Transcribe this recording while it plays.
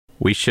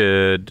We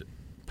should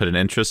put an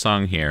intro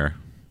song here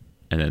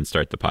and then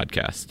start the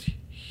podcast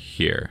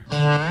here.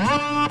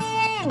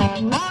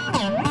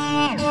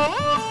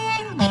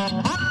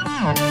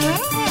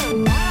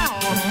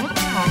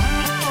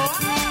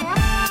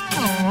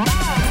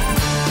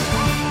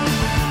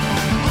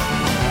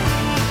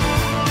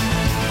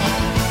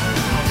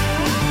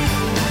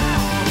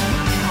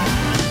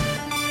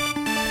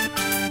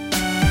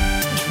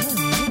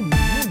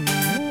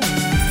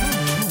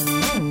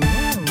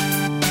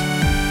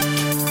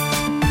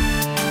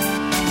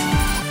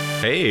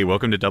 Hey,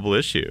 welcome to Double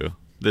Issue.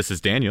 This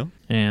is Daniel.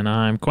 And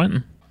I'm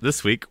Quentin.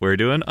 This week, we're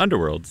doing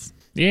Underworlds.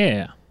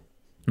 Yeah.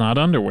 Not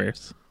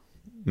underwears.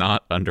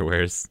 Not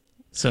underwears.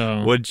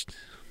 So...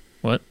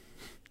 What?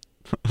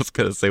 I was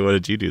going to say, what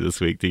did you do this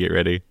week to get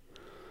ready?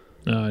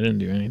 No, I didn't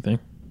do anything.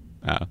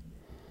 Oh,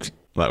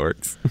 that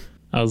works.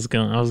 I was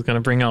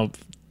gonna bring up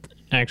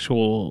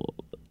actual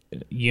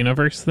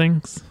universe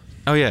things.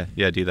 Oh, yeah.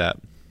 Yeah, do that.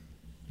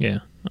 Yeah.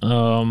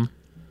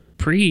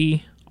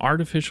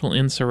 Pre-Artificial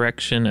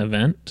Insurrection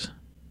event,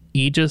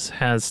 Aegis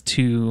has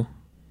 2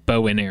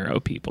 bow and arrow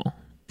people.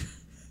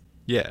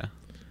 Yeah.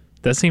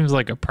 That seems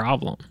like a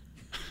problem.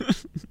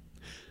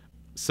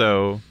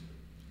 So,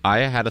 I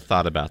had a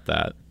thought about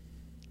that.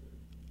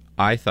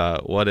 I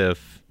thought, what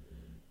if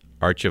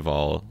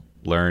Archibald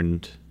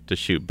learned to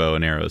shoot bow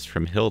and arrows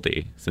from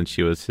Hildy, since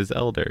she was his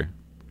elder?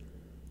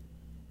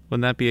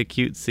 Wouldn't that be a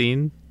cute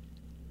scene?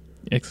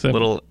 Except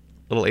Little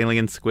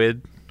alien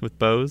squid with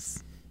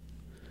bows?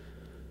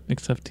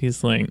 Except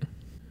he's like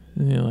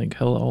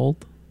hella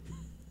old.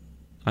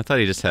 I thought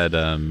he just had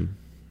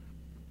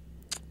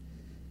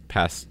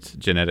past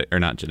genetic, or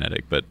not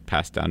genetic, but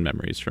passed down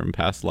memories from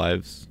past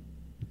lives.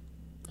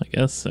 I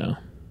guess so.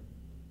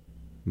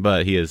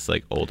 But he is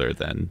like older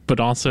than. But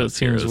also, it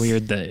seems heroes.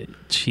 weird that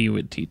she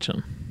would teach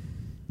him.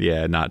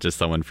 Yeah, not just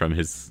someone from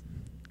his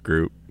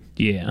group.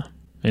 Yeah,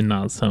 and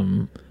not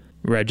some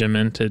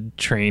regimented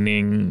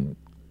training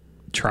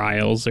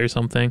trials or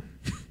something.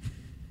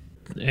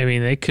 I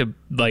mean, they could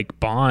like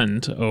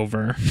bond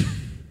over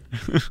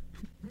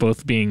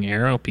both being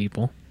arrow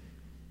people.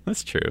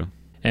 That's true.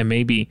 And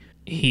maybe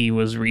he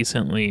was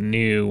recently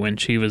new when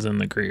she was in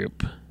the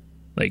group.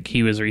 Like,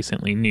 he was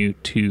recently new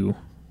to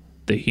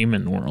the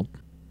human world.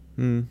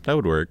 That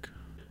would work.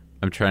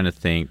 I'm trying to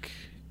think,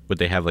 would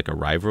they have like a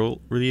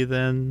rivalry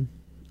then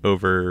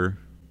over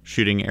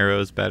shooting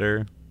arrows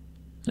better?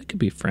 They could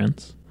be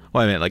friends.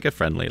 Well, I mean, like a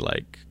friendly,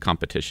 like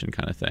competition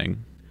kind of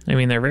thing. I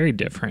mean, they're very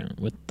different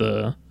with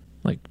the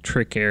like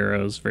trick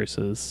arrows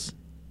versus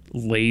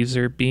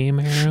laser beam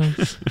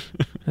arrows,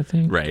 I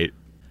think. Right.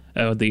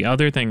 Oh, the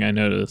other thing I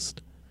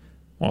noticed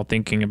while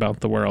thinking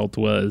about the world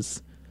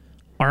was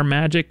our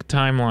magic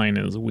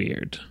timeline is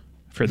weird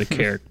for the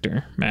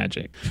character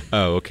magic.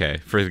 Oh, okay.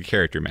 For the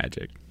character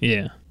magic.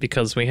 Yeah,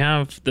 because we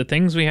have the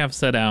things we have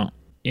set out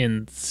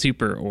in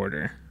super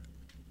order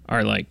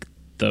are like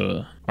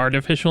the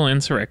artificial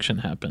insurrection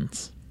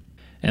happens,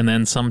 and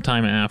then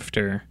sometime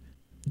after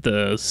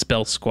the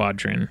spell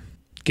squadron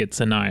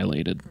gets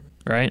annihilated,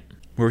 right?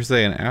 Were we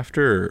saying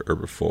after or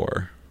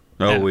before?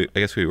 Oh, Yeah. I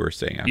guess we were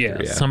saying after, Yeah,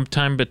 yeah.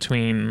 sometime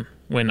between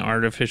when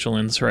artificial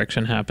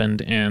insurrection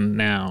happened and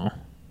now,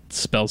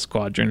 spell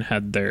squadron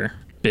had their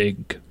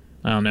big,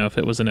 I don't know if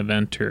it was an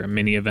event or a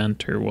mini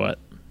event or what,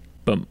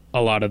 but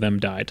a lot of them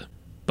died.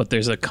 But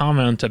there's a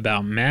comment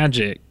about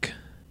magic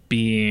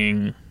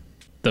being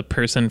the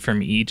person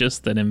from Aegis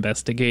that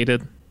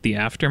investigated the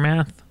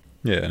aftermath,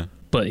 Yeah.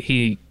 but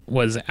he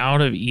was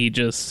out of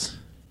Aegis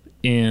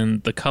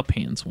in the Cup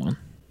Hands one.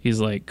 He's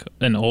like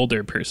an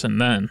older person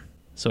then.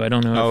 So I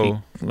don't know if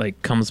he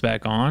like comes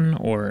back on,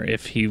 or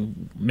if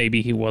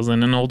maybe he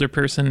wasn't an older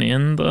person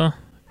in the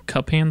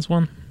Cup Hands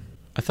one.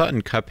 I thought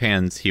in Cup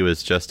Hands he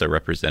was just a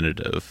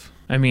representative.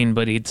 I mean,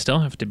 but he'd still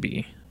have to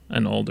be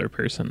an older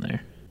person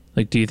there.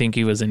 Like, do you think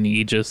he was in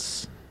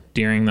Aegis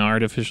during the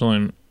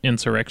artificial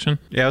insurrection?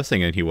 Yeah, I was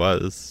thinking he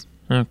was.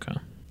 Okay.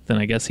 Then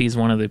I guess he's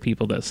one of the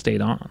people that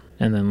stayed on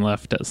and then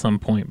left at some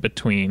point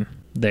between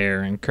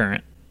there and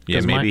current.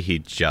 Yeah, maybe he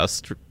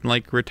just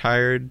like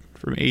retired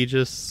from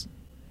Aegis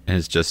and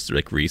has just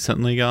like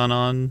recently gone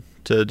on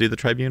to do the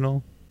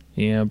tribunal.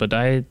 Yeah, but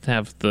I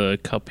have the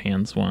Cup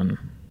Hands one.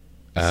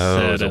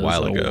 Oh, it was a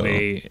while ago.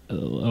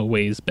 A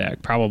ways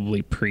back,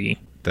 probably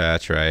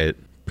That's right.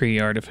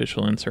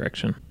 pre-artificial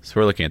insurrection, So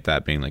we're looking at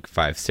that being like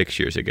 5-6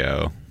 years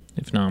ago.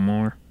 if not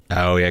more.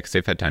 Oh yeah, because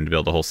they've had time to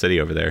build a whole city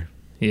over there.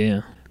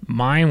 Yeah.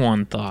 My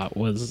one thought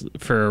was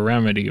for a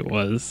remedy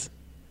was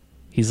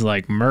he's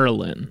like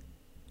Merlin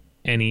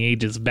and he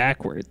ages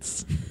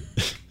backwards.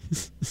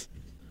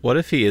 What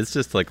if he is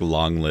just like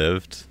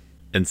long-lived,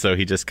 and so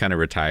he just kind of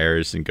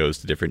retires and goes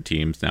to different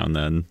teams now and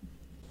then?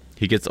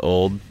 He gets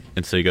old,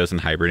 and so he goes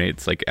and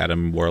hibernates like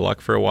Adam Warlock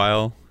for a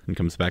while and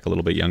comes back a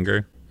little bit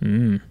younger.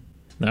 That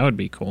would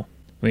be cool.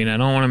 I mean, I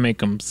don't want to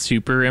make him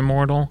super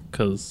immortal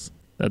because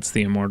that's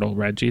the Immortal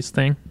Reggie's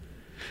thing.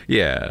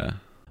 Yeah.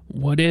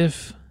 What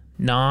if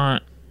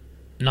not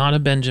a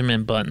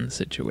Benjamin Button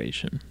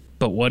situation,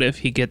 but what if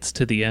he gets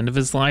to the end of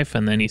his life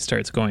and then he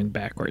starts going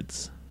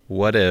backwards?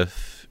 What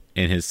if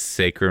in his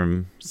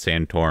Sacrum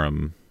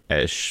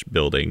Sanctorum-ish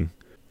building,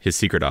 his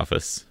secret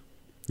office,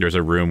 there's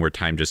a room where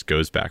time just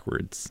goes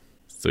backwards.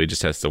 So he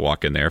just has to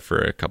walk in there for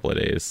a couple of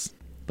days.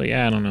 But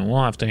yeah, I don't know.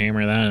 We'll have to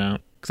hammer that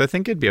out. Because I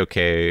think it'd be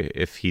okay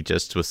if he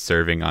just was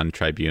serving on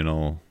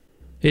tribunal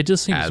It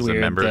just seems as weird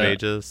a member of that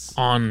Aegis.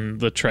 on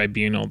the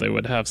tribunal they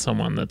would have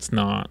someone that's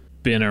not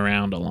been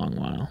around a long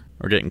while.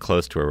 We're getting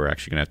close to where we're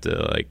actually going to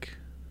have to, like,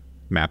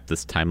 map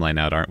this timeline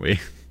out, aren't we?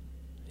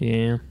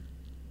 Yeah,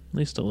 at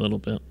least a little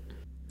bit.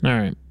 All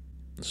right.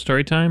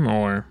 Story time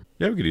or...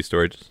 Yeah, we could do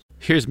stories.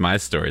 Here's my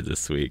story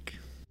this week.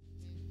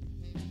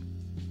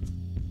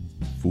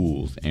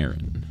 Fool's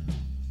Errand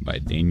by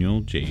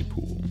Daniel J.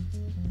 Poole.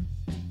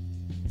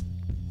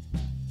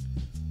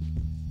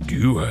 Do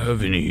you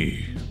have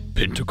any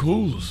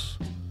pentacles?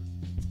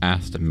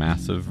 Asked a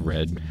massive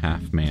red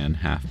half-man,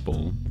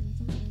 half-bull.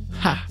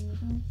 Ha!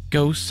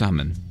 Go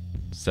summon,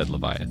 said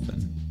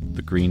Leviathan.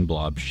 The green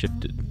blob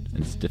shifted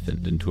and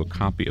stiffened into a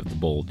copy of the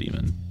bull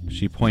demon.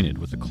 She pointed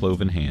with a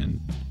cloven hand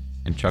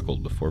and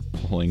chuckled before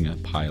pulling a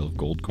pile of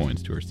gold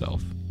coins to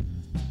herself.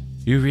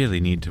 You really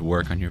need to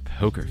work on your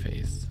poker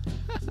face.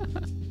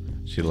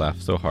 She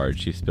laughed so hard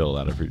she spilled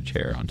out of her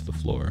chair onto the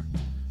floor.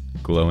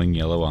 Glowing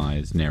yellow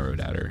eyes narrowed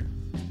at her.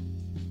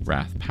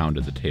 Wrath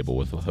pounded the table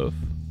with a hoof.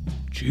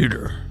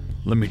 Cheater,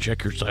 let me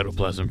check your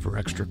cytoplasm for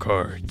extra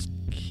cards.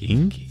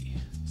 Kinky,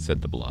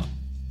 said the blob.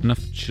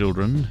 Enough,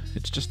 children.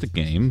 It's just a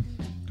game.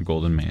 A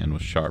golden man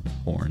with sharp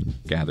horn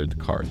gathered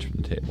the cards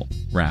from the table.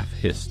 Wrath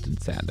hissed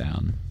and sat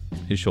down.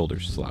 His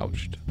shoulders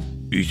slouched.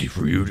 Easy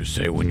for you to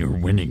say when you're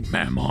winning,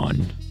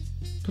 Mammon.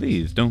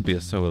 Please don't be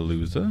so a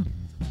loser.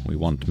 We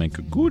want to make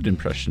a good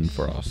impression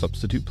for our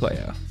substitute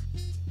player.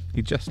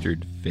 He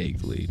gestured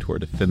vaguely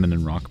toward a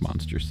feminine rock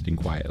monster sitting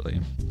quietly.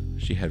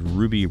 She had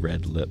ruby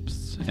red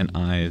lips and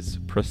eyes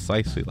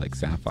precisely like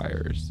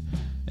sapphires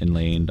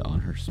inlaid on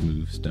her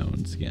smooth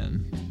stone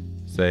skin.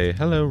 Say,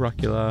 hello,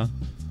 Rockula.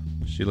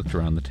 She looked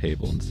around the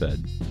table and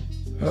said,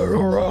 Hello,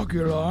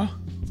 Rockula.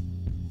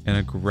 In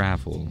a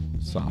gravel,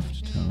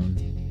 soft tone.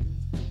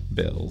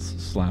 Bells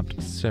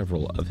slapped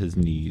several of his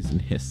knees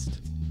and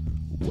hissed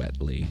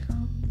wetly.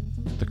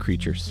 The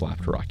creature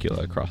slapped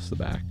Rockula across the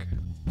back.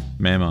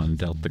 Mammon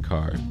dealt the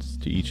cards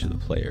to each of the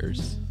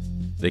players.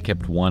 They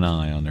kept one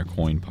eye on their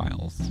coin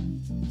piles.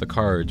 The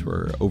cards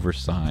were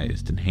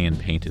oversized and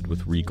hand-painted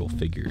with regal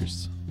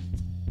figures.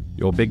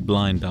 Your big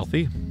blind,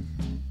 Belfie?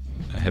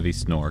 A heavy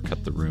snore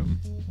cut the room.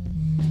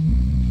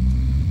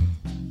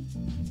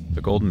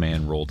 The golden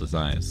man rolled his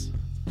eyes.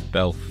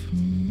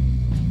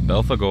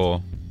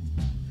 Belphegor.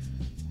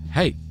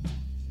 Hey,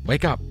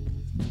 wake up!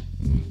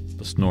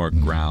 The snore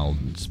growled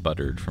and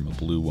sputtered from a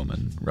blue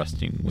woman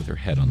resting with her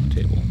head on the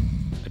table.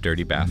 A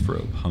dirty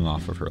bathrobe hung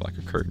off of her like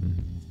a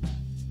curtain.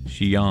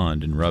 She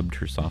yawned and rubbed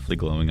her softly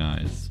glowing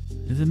eyes.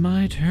 Is it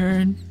my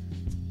turn?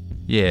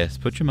 Yes,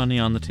 put your money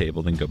on the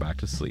table, then go back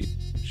to sleep.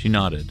 She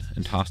nodded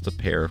and tossed a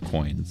pair of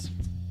coins.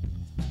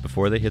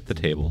 Before they hit the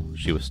table,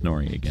 she was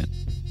snoring again.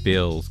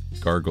 Bills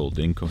gargled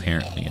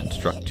incoherently and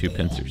struck two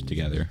pincers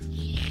together.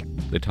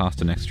 They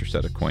tossed an extra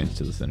set of coins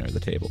to the center of the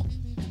table.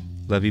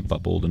 Levy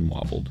bubbled and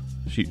wobbled.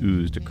 She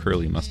oozed a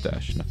curly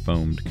mustache and a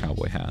foamed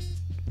cowboy hat.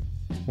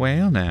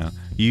 Well now,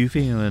 you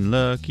feeling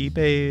lucky,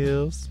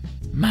 Bells?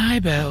 My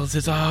Bells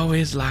is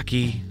always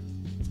lucky,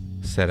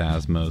 said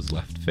Asmo's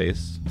left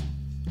face,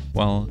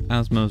 while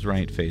Asmo's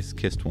right face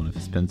kissed one of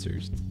his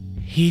pincers.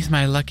 He's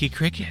my lucky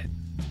cricket.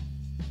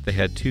 They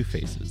had two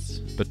faces,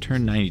 but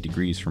turned 90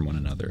 degrees from one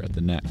another at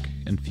the neck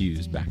and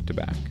fused back to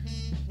back.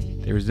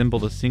 They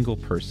resembled a single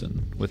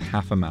person with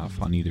half a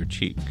mouth on either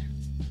cheek,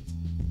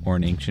 or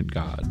an ancient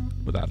god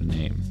without a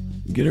name.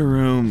 Get a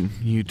room,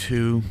 you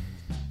two,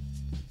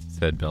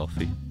 said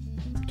Belfie,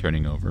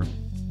 turning over.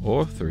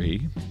 Or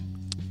three.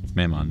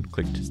 Mammon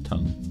clicked his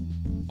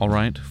tongue. All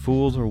right,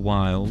 fools are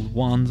wild,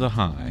 wands are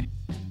high.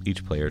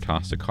 Each player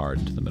tossed a card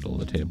into the middle of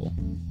the table.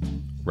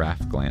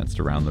 Raph glanced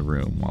around the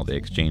room while they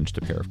exchanged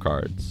a pair of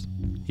cards.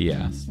 He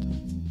asked,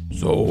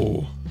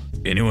 So,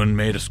 anyone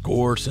made a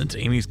score since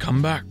Amy's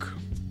comeback?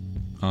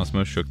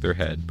 Osmo shook their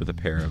head with a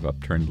pair of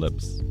upturned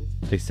lips.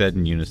 They said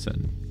in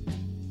unison,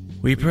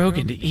 We broke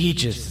into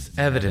Aegis'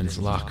 evidence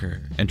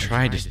locker and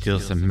tried to steal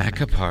some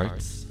mecha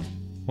parts.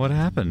 What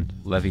happened?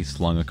 Levy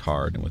slung a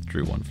card and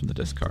withdrew one from the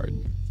discard.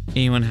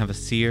 Anyone have a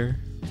seer?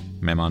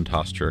 Mammon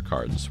tossed her a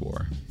card and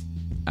swore.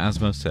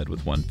 Asmo said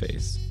with one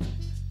face,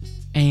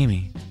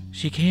 Amy,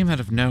 she came out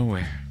of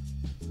nowhere.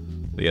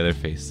 The other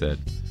face said,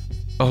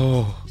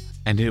 Oh,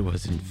 and it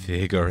was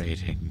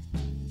invigorating.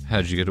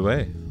 How'd you get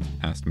away?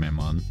 Asked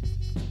Mammon.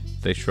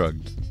 They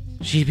shrugged.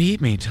 She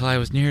beat me till I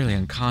was nearly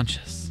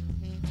unconscious.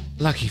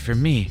 Lucky for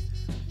me,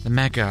 the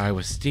mecha I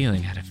was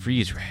stealing had a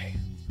freeze ray.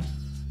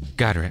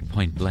 Got her at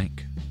point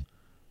blank.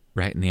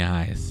 Right in the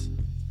eyes.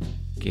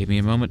 Gave me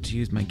a moment to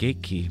use my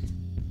gate key.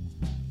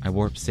 I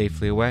warped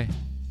safely away.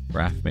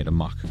 Raph made a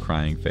mock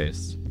crying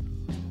face.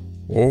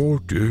 Oh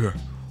dear,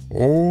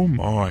 oh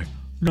my,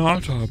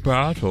 not a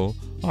battle.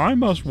 I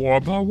must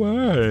warp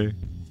away.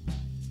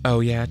 Oh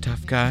yeah,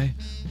 tough guy?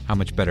 How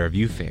much better have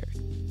you fared?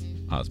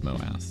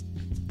 Osmo asked.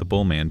 The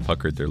bullman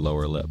puckered their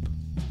lower lip.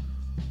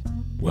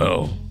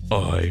 Well,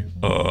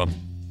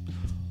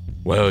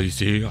 you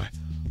see,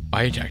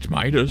 I attacked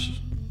Midas.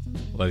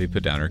 Levy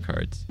put down her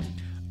cards.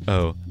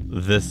 Oh,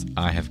 this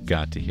I have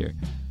got to hear.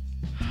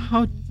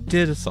 How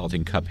did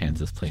assaulting Cup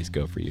Hands' place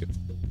go for you?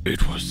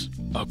 It was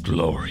a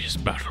glorious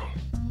battle.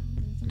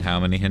 And how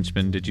many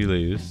henchmen did you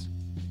lose?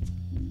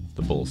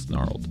 The bull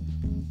snarled.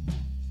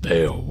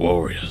 They are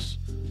warriors,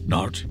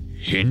 not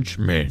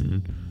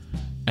henchmen.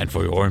 And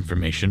for your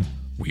information,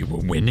 we were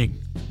winning.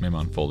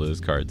 Memon folded his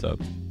cards up.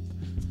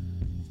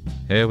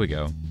 Here we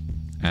go.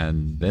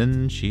 And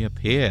then she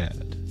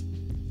appeared.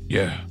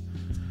 Yeah,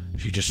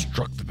 she just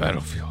struck the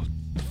battlefield.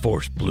 The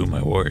force blew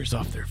my warriors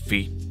off their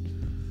feet.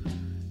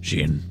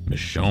 She and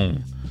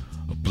Michonne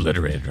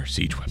obliterated our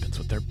siege weapons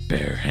with their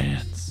bare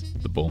hands.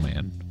 The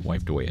bullman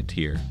wiped away a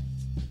tear.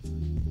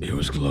 It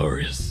was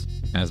glorious.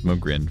 Asmo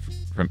grinned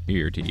from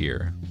ear to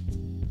ear.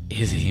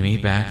 Is Amy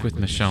back with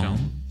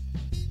Michonne?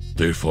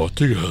 They fought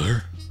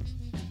together.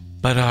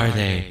 But are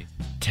they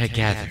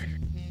together?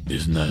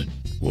 Isn't that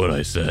what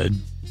I said?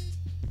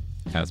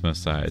 Asmo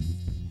sighed.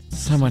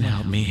 Someone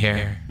help me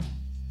here.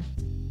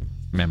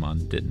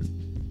 Memon didn't.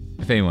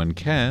 If anyone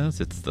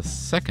cares, it's the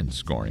second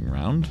scoring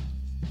round.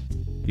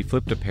 He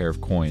flipped a pair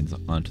of coins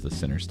onto the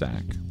center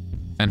stack.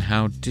 And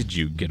how did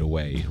you get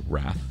away,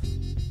 Wrath?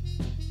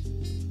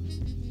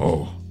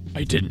 Oh,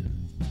 I didn't.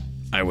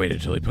 I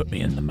waited till he put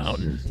me in the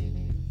mountain.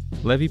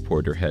 Levy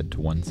poured her head to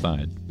one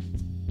side.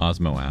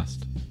 Osmo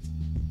asked,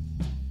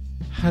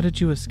 how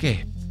did you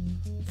escape?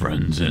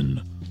 Friends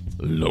in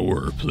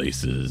lower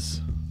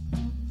places.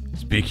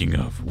 Speaking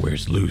of,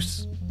 where's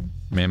Luce?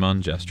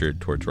 Memon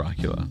gestured towards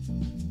Rockula.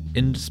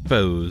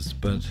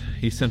 Indisposed, but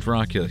he sent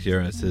Rockula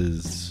here as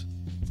his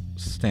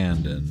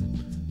stand-in.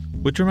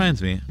 Which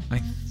reminds me, I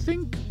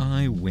think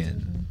I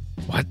win.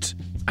 What?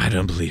 I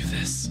don't believe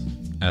this.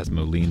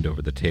 Asmo leaned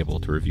over the table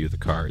to review the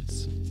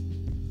cards.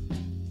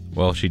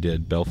 While she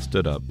did, Belf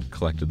stood up,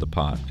 collected the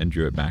pot, and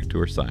drew it back to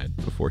her side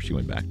before she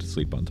went back to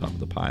sleep on top of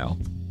the pile.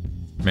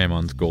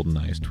 Mamon's golden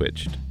eyes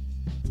twitched.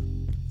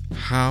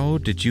 How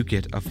did you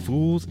get a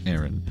fool's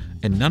errand,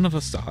 and none of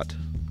us saw it?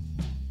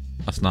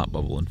 A snot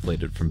bubble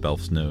inflated from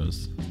Belf's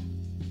nose.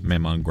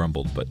 Memon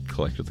grumbled but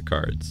collected the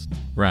cards.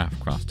 Raph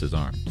crossed his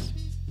arms.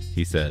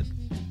 He said,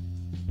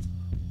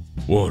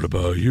 What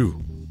about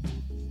you?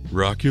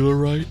 Rockula,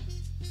 right?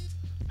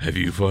 Have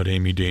you fought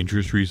Amy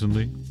Dangerous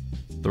recently?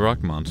 The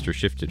rock monster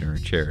shifted in her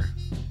chair.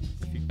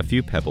 A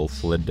few pebbles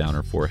slid down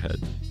her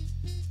forehead.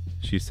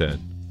 She said,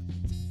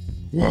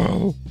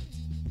 Well,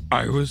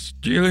 I was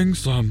stealing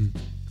some,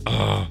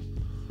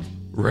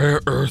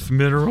 rare earth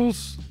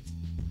minerals.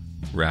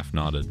 Raph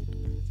nodded.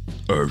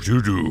 As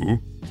you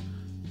do.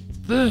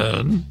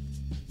 Then,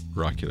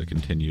 Rockula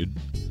continued,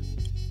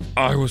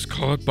 I was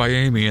caught by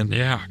Amy in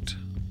the act.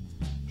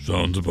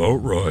 Sounds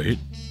about right.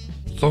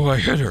 So I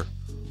hit her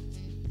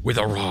with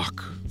a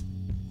rock.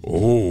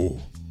 Oh,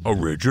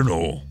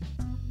 original.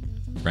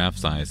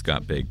 Raph's eyes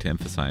got big to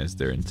emphasize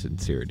their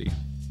insincerity.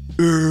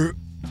 It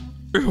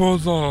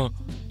was a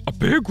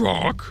big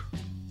rock.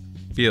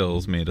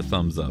 Beals made a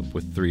thumbs up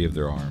with 3 of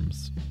their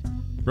arms.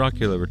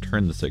 Rockula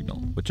returned the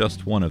signal with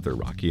just one of their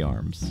rocky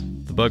arms.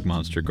 The bug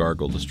monster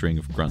gargled a string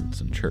of grunts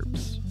and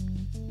chirps.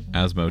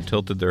 Asmo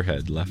tilted their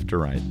head left to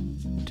right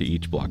to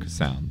each block of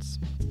sounds.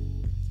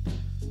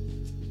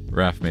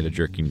 Raph made a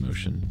jerking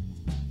motion.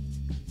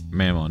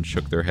 Mammon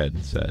shook their head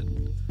and said,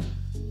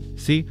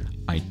 See,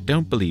 I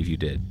don't believe you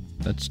did.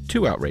 That's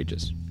too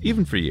outrageous,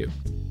 even for you.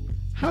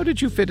 How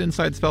did you fit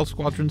inside Spell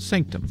Squadron's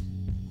sanctum?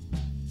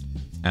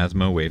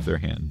 Asmo waved their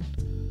hand.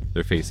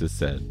 Their faces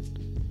said,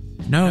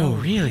 No,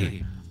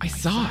 really, I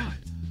saw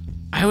it.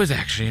 I was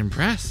actually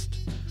impressed.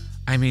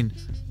 I mean,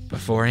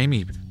 before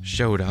Amy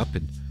showed up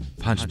and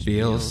punched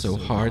Beals so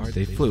hard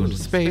they flew into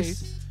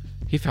space,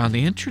 he found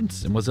the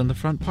entrance and was in the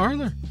front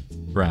parlor.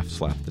 Raph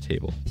slapped the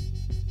table.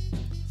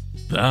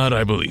 That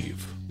I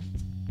believe.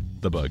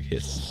 The bug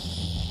hissed.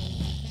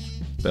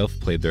 Belf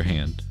played their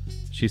hand.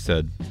 She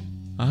said,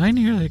 I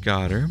nearly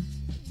got her.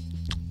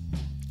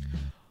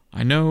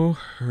 I know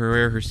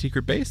where her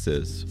secret base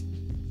is.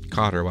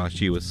 Caught her while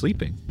she was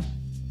sleeping.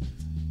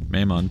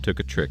 Mammon took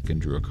a trick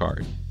and drew a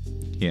card.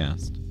 He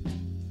asked,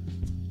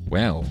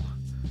 Well,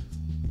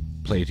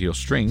 play to your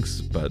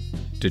strengths, but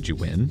did you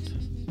win?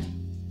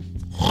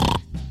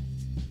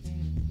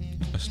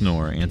 A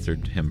snore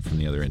answered him from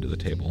the other end of the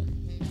table.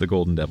 The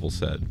Golden Devil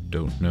said,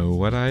 Don't know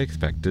what I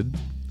expected.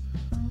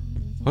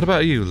 What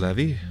about you,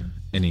 Levy?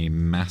 Any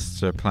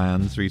master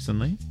plans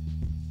recently?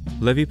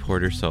 Levy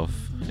poured herself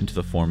into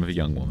the form of a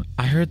young woman.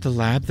 I heard the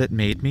lab that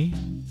made me,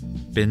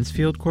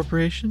 Binsfield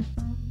Corporation,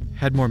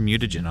 had more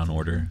mutagen on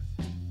order.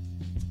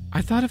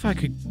 I thought if I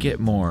could get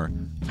more,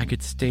 I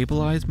could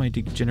stabilize my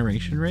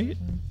degeneration rate.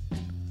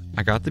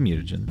 I got the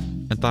mutagen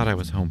and thought I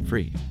was home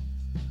free.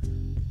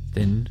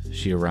 Then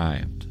she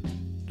arrived.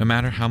 No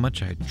matter how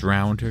much I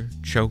drowned her,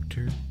 choked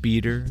her,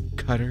 beat her,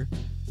 cut her,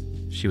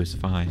 she was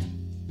fine.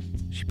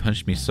 She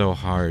punched me so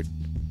hard,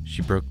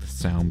 she broke the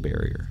sound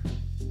barrier.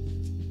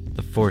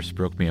 The force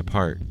broke me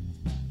apart.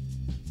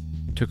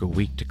 took a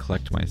week to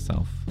collect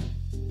myself.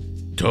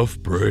 Tough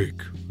break.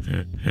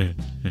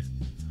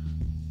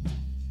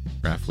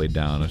 Raph laid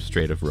down a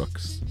straight of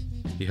rooks.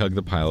 He hugged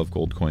the pile of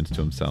gold coins to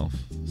himself.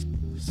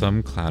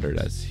 Some clattered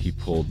as he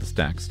pulled the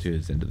stacks to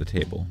his end of the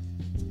table.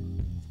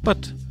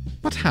 But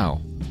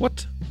how?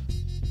 What?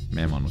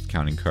 Mammon was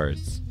counting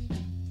cards.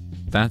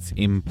 That's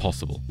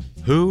impossible.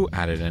 Who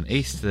added an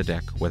ace to the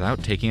deck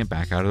without taking it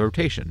back out of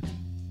rotation?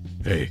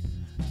 Hey,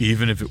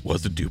 even if it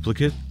was a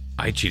duplicate,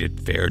 I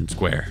cheated fair and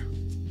square.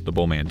 The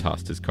bullman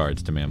tossed his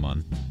cards to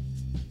Mammon.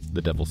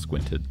 The devil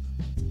squinted.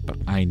 But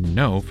I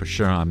know for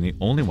sure I'm the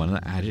only one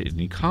that added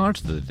any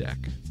cards to the deck.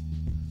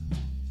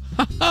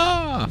 Ha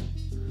ha!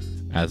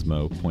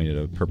 Asmo pointed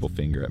a purple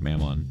finger at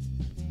Mammon.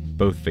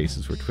 Both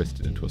faces were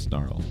twisted into a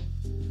snarl.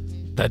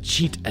 The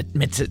cheat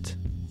admits it.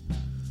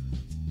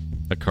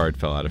 A card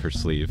fell out of her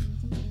sleeve.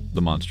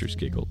 The monsters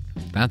giggled.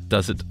 That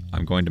does it.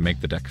 I'm going to make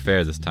the deck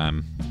fair this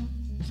time,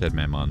 said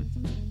Mammon.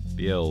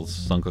 Biels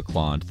sunk a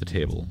claw into the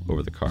table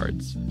over the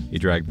cards. He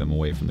dragged them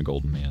away from the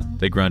golden man.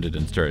 They grunted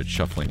and started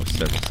shuffling with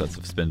several sets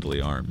of spindly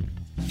arms.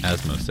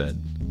 Asmo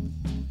said,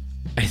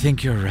 I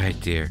think you're right,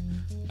 dear.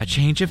 A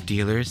change of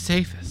dealer is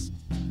safest.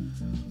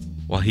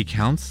 While he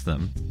counts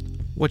them,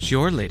 what's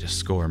your latest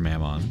score,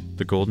 Mammon?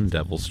 The golden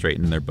devil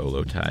straightened their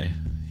bolo tie.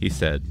 He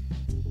said,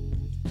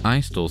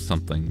 I stole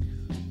something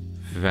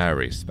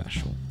very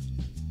special.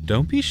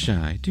 Don't be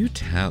shy, do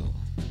tell,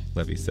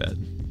 Levy said.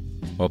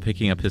 While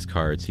picking up his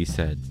cards, he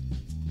said,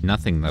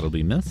 Nothing that'll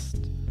be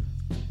missed,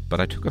 but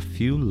I took a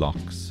few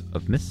locks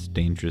of Miss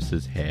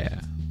Dangerous's hair.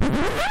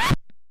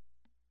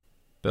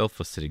 Belf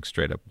was sitting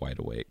straight up, wide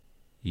awake.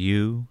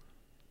 You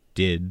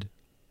did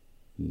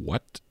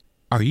what?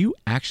 Are you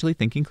actually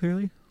thinking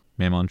clearly?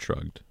 Mammon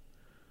shrugged.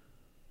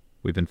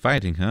 We've been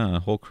fighting her our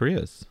whole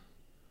careers.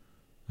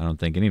 I don't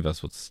think any of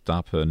us would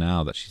stop her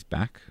now that she's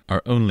back.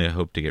 Our only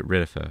hope to get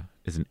rid of her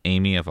is an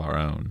Amy of our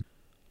own.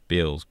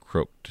 Beals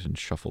croaked and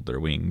shuffled their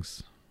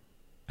wings.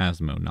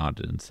 Asmo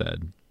nodded and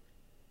said,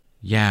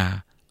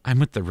 Yeah, I'm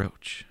with the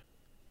roach.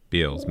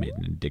 Beals made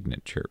an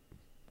indignant chirp.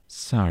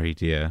 Sorry,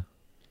 dear.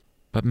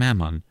 But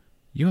Mammon,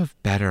 you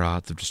have better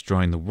odds of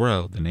destroying the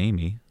world than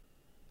Amy.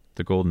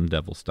 The golden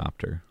devil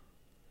stopped her.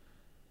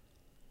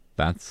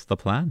 That's the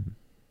plan.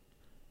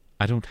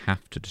 I don't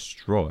have to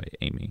destroy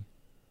Amy.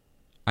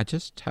 I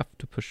just have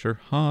to push her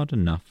hard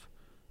enough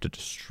to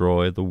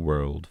destroy the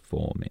world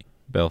for me.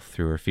 Belf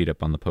threw her feet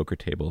up on the poker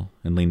table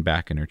and leaned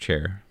back in her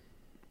chair.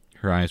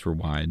 Her eyes were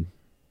wide.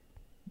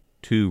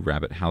 2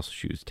 rabbit house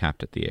shoes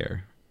tapped at the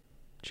air.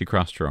 She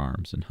crossed her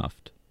arms and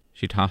huffed.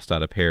 She tossed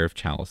out a pair of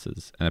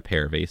chalices and a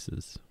pair of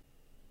aces.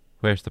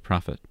 Where's the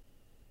prophet?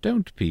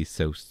 Don't be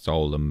so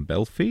solemn,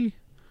 Belfie.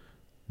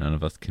 None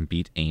of us can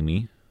beat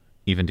Amy.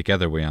 Even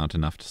together we aren't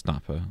enough to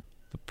stop her.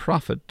 The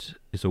prophet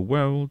is a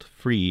world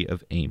free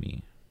of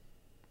Amy.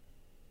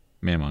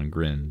 Mammon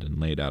grinned and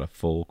laid out a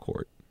full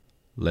court.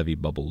 Levy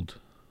bubbled.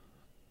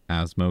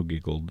 Asmo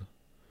giggled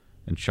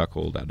and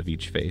chuckled out of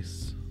each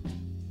face.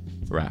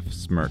 Raph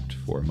smirked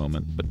for a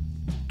moment, but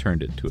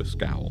turned it to a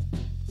scowl.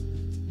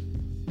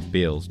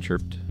 Beals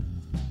chirped.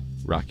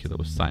 Rockula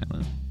was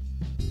silent.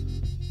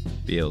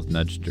 Beals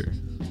nudged her.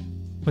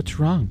 What's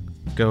wrong?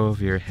 Go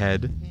over your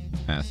head?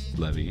 Asked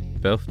Levy.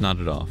 Belf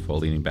nodded off while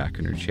leaning back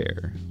in her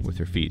chair, with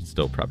her feet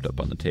still propped up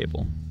on the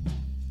table.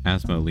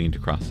 Asmo leaned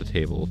across the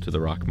table to the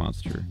rock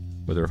monster,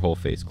 with her whole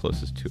face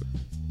closest to it.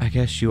 I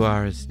guess you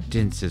are as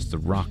dense as the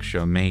rocks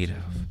you're made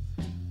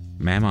of.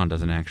 Mammon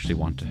doesn't actually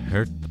want to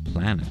hurt the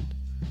planet.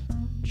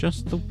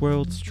 Just the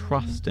world's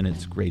trust in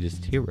its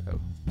greatest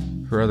hero.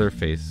 Her other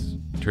face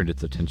turned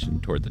its attention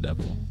toward the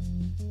devil.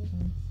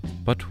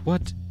 But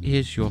what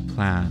is your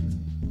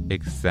plan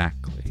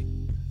exactly?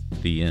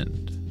 The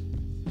end.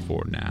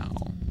 For now.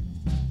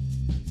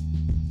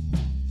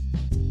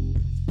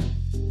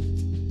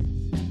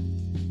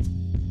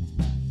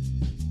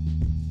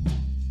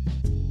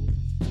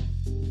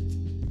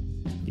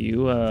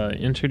 You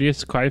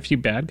introduced quite a few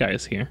bad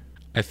guys here.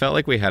 I felt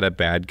like we had a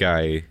bad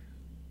guy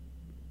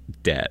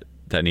debt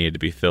that needed to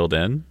be filled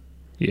in.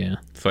 Yeah.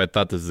 So I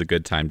thought this is a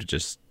good time to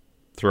just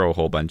throw a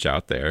whole bunch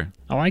out there.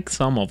 I like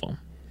some of them.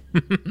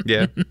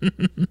 Yeah.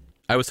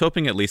 I was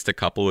hoping at least a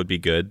couple would be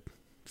good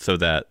so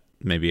that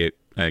maybe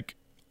like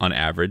on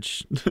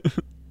average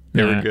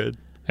they were good.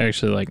 I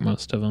actually like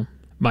most of them.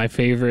 My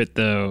favorite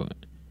though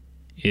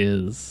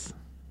is,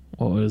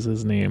 what was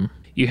his name?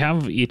 You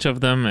have each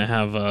of them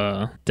have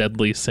a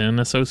deadly sin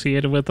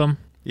associated with them.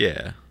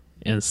 Yeah.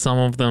 And some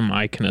of them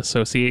I can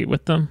associate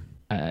with them.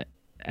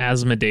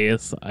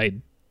 Asmodeus, I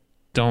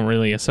don't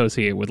really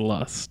associate with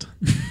lust.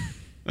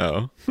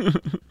 Oh.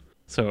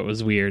 So it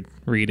was weird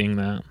reading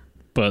that.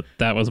 But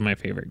that was my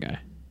favorite guy.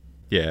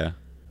 Yeah.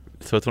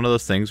 So it's one of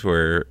those things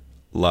where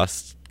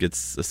lust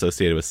gets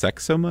associated with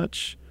sex so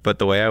much. But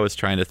the way I was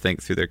trying to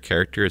think through their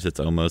characters, it's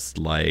almost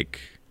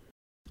like,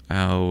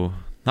 not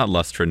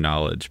lust for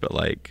knowledge, but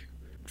like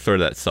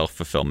sort of that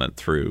self-fulfillment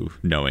through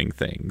knowing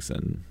things.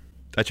 And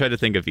I tried to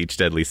think of each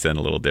deadly sin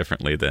a little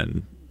differently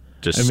than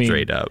just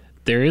straight up.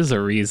 There is a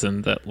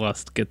reason that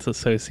lust gets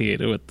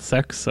associated with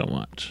sex so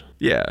much.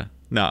 Yeah.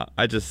 No,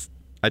 I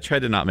I tried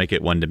to not make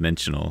it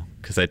one-dimensional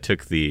because I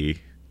took the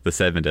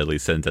seven deadly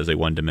sins as a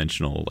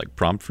one-dimensional like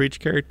prompt for each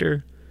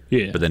character,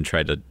 Yeah. but then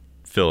tried to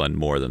fill in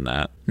more than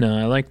that. No,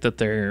 I like that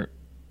they're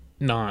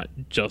not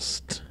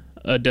just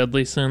a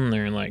deadly sin.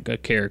 They're like a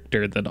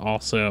character that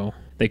also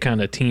they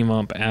kind of team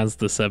up as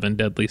the seven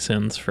deadly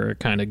sins for a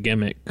kind of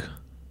gimmick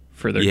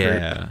for their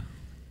group.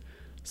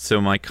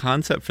 So my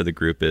concept for the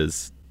group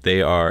is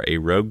they are a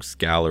rogues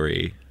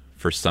gallery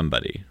for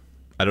somebody.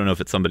 I don't know if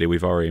it's somebody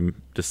we've already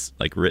just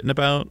like written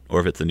about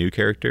or if it's a new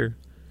character.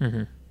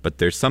 Mm-hmm. But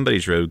there's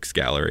somebody's rogues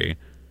gallery,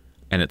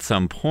 and at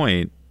some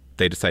point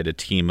they decide to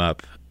team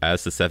up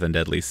as the seven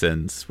deadly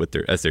sins with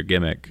as their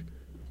gimmick,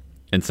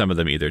 and some of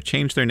them either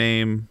change their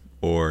name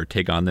or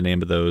take on the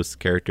name of those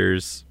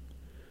characters,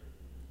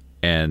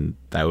 and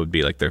that would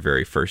be like their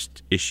very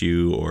first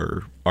issue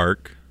or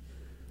arc.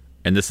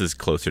 And this is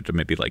closer to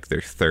maybe like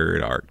their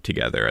third arc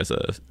together as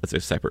a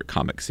separate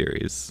comic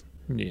series.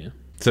 Yeah.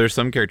 So there's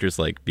some characters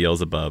like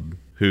Beelzebub,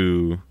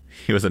 who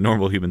he was a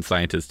normal human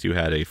scientist who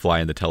had a fly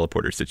in the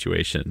teleporter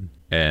situation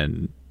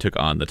and took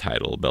on the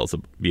title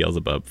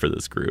Beelzebub for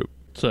this group.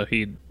 So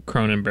he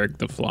Cronenberg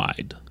the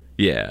Flied.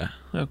 Yeah.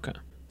 Okay.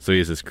 So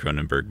he's this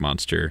Cronenberg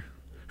monster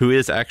who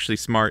is actually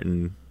smart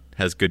and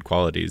has good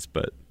qualities,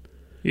 but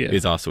Yeah.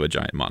 is also a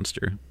giant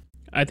monster.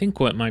 I think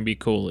what might be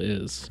cool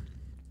is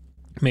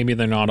maybe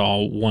they're not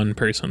all one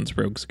person's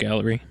rogues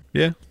gallery.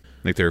 Yeah.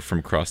 Like they're from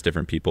across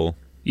different people.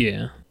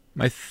 Yeah.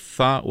 My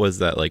thought was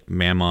that like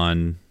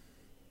Mammon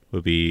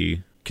would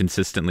be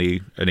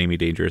consistently an Amy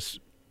Dangerous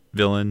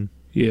villain.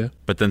 Yeah.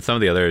 But then some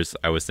of the others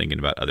I was thinking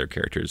about other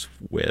characters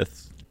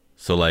with.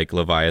 So like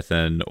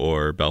Leviathan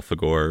or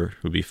Belphegor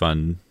would be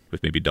fun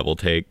with maybe Double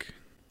Take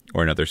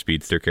or another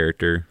speedster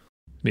character.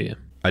 Yeah.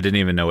 I didn't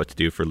even know what to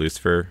do for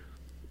Lucifer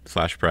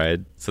 /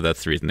 Pride, so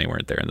that's the reason they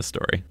weren't there in the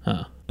story.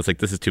 Huh. I was like,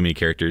 this is too many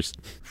characters.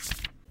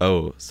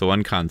 Oh, so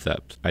one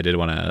concept I did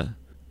want to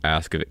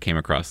ask if it came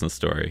across in the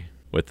story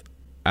with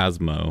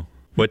Asmo.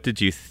 What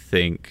did you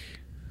think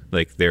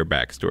like their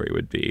backstory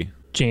would be?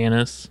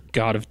 Janus,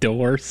 God of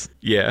Doors.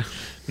 Yeah.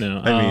 No,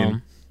 I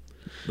mean,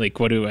 like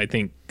what do I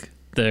think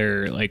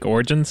their like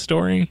origin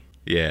story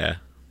yeah.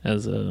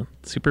 as a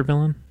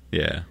supervillain?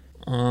 Yeah.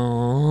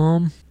 I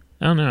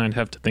don't know. I'd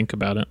have to think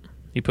about it.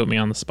 You put me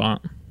on the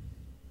spot.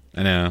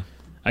 I know.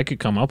 I could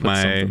come up with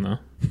something though.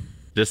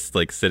 Just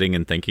like sitting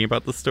and thinking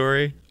about the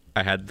story,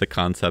 I had the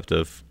concept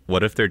of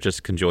what if they're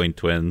just conjoined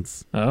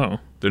twins? Oh,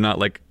 They're not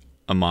like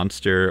a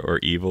monster or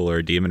evil or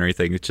a demon or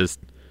anything. It's just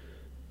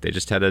they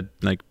just had a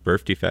like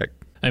birth defect.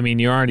 I mean,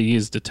 you already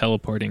used a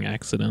teleporting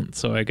accident,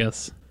 so I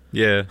guess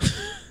Yeah.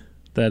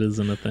 that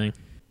isn't a thing.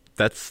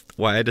 That's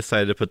why I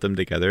decided to put them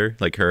together,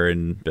 like her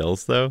and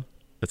Bill's though.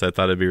 Because I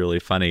thought it'd be really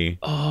funny.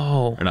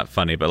 Oh, Or not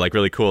funny, but like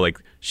really cool. Like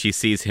she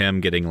sees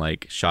him getting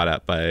like shot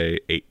at by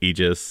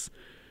Aegis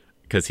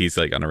because he's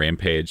like on a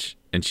rampage,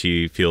 and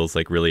she feels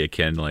like really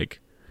akin, like,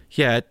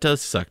 yeah, it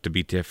does suck to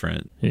be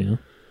different. yeah.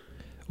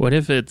 What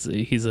if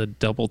he's a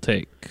double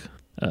take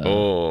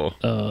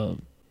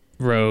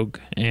rogue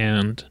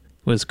and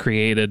was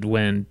created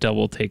when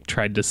Double Take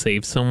tried to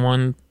save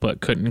someone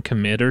but couldn't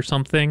commit or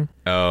something,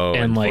 Oh,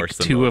 and like force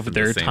them two both of in the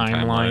their same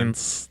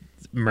timelines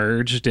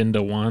merged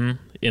into one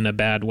in a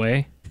bad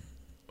way?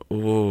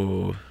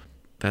 Ooh,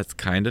 that's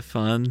kind of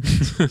fun.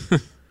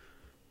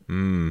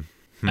 I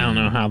don't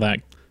know how that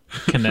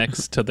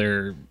connects to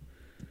their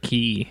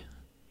key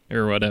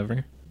or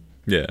whatever,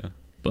 Yeah.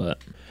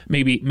 but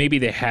maybe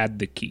they had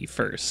the key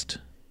first,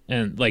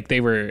 and like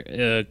they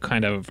were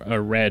kind of a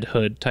Red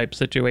Hood type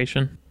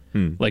situation.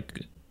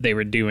 Like they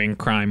were doing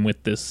crime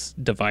with this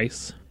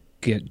device,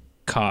 get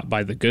caught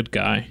by the good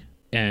guy,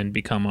 and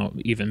become a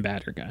even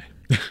badder guy.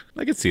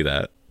 I could see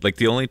that. Like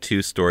the only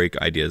two story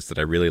ideas that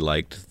I really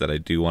liked that I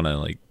do want to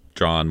like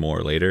draw on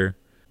more later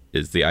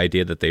is the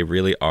idea that they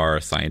really are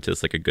a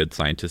scientist, like a good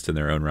scientist in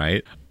their own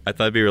right. I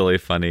thought it'd be really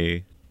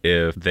funny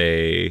if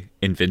they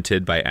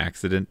invented by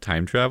accident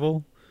time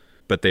travel,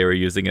 but they were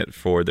using it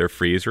for their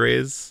freeze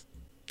rays.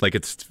 Like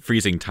it's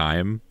freezing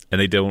time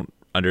and they don't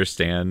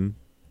understand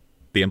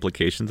the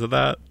implications of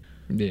that.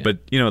 Yeah. But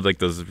you know, like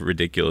those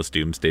ridiculous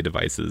doomsday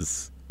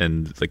devices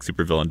and like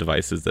supervillain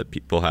devices that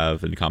people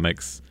have in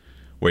comics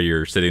where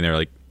you're sitting there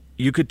like,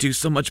 you could do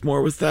so much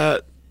more with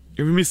that.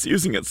 You're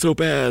misusing it so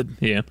bad.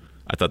 Yeah.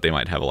 I thought they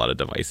might have a lot of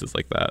devices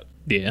like that.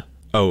 Yeah.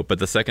 Oh, but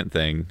the second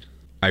thing,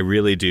 I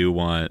really do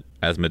want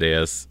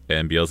Asmodeus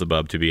and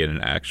Beelzebub to be in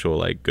an actual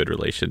like good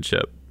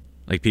relationship.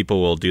 Like people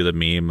will do the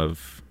meme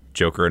of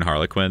Joker and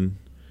Harlequin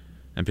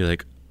and be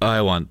like, oh,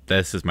 I want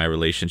this as my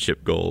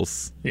relationship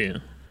goals. Yeah.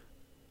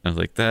 I was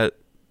like, they're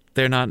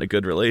not in a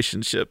good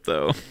relationship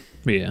though.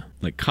 Yeah.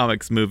 Like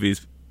comics,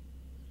 movies,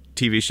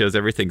 TV shows,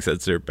 everything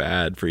says they're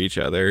bad for each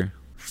other.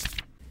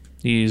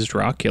 You used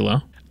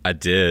Rockula. I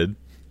did.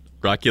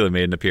 Rockula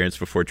made an appearance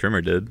before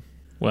Trimmer did.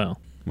 Well,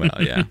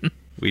 Yeah.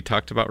 We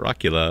talked about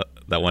Rockula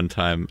that one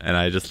time, and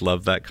I just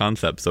love that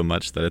concept so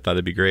much that I thought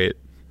it'd be great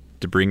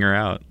to bring her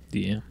out.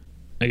 yeah.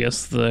 I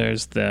guess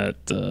there's that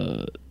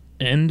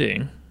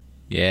ending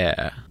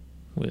Yeah.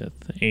 with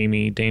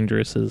Amy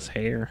Dangerous's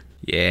hair.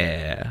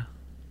 Yeah.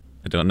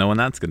 I don't know when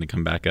that's going to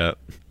come back up.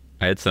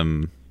 I had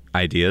some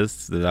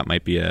ideas that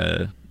might be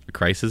a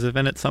crisis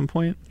event at some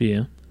point.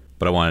 Yeah.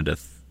 But I wanted to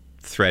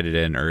thread it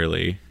in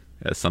early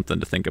as something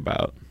to think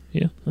about.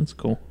 Yeah, that's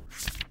cool.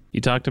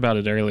 You talked about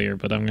it earlier,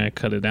 but I'm going to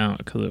cut it out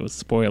because it was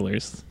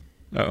spoilers.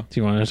 Oh. Do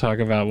you want to talk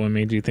about what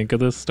made you think of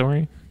this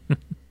story?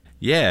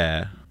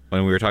 Yeah.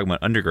 When we were talking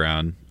about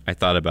underground, I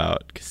thought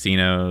about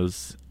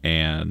casinos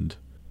and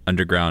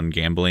underground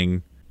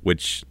gambling,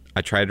 which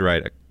I tried to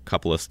write a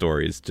couple of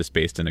stories just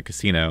based in a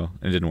casino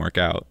and it didn't work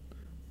out.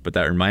 But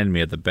that reminded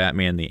me of the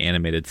Batman the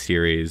Animated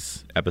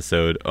Series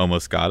episode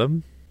Almost Got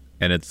Him.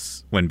 And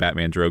it's when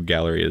Batman's Rogue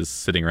Gallery is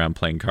sitting around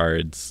playing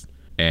cards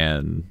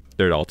and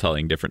they're all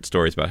telling different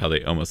stories about how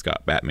they almost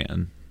got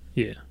Batman.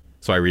 Yeah.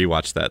 So I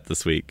rewatched that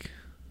this week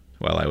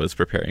while I was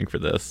preparing for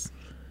this.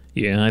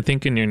 Yeah, I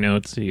think in your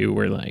notes you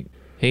were like,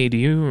 hey, do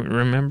you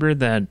remember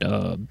that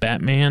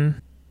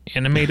Batman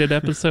animated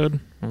episode?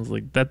 I was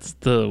like, that's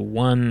the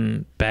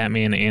one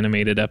Batman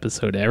animated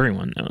episode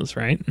everyone knows,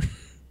 right?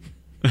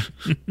 I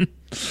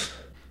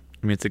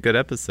mean, it's a good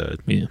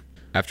episode. Yeah.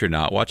 After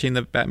not watching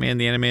the Batman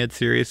the Animated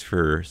Series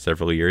for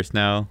several years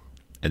now,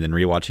 and then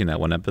rewatching that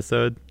one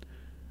episode,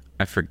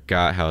 I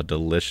forgot how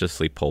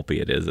deliciously pulpy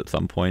it is at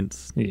some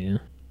points. Yeah.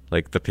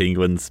 Like the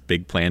Penguin's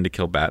big plan to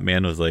kill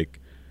Batman was like,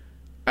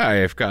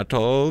 I've got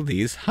all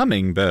these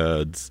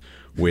hummingbirds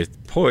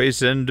with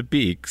poisoned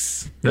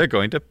beaks. They're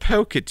going to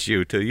poke at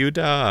you till you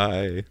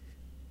die.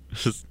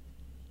 Just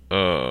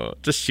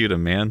shoot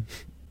him, man.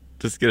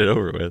 Just get it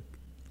over with.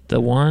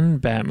 The one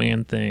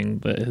Batman thing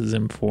that has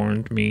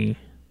informed me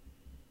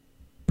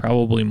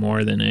probably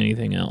more than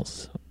anything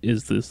else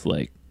is this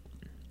like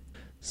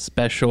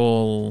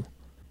special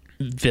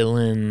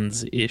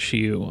villains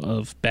issue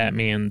of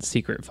Batman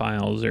Secret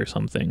Files or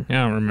something. I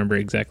don't remember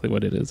exactly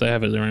what it is. I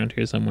have it around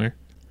here somewhere.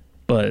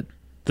 But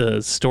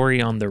the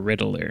story on the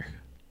Riddler,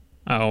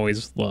 I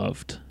always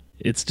loved.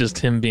 It's just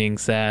him being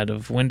sad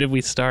of when did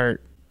we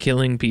start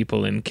killing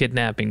people and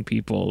kidnapping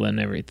people and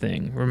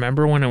everything.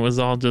 Remember when it was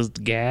all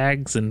just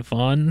gags and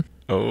fun?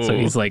 Oh. So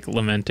he's like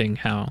lamenting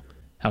how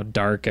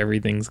dark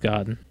everything's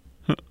gotten.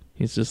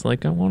 He's just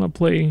like, I want to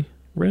play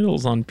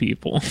riddles on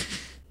people.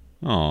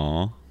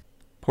 Aw,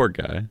 poor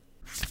guy.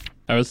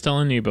 I was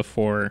telling you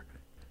before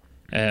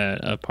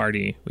at a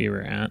party we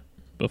were at,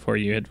 before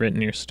you had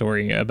written your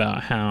story,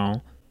 about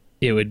how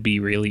it would be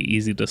really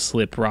easy to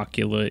slip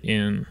Rockula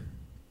in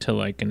to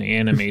like an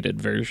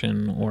animated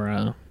version or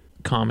a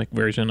comic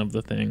version of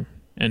the thing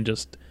and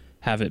just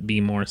have it be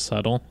more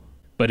subtle.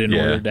 But in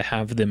order to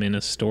have them in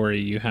a story,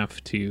 you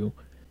have to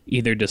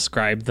either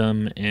describe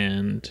them,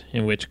 and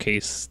in which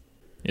case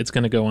it's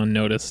going to go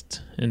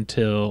unnoticed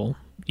until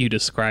you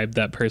describe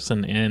that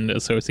person and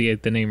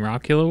associate the name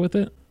Rockula with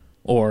it,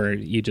 or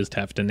you just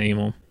have to name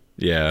them.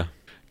 Yeah,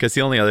 because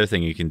the only other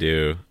thing you can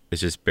do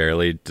is just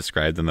barely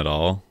describe them at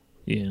all.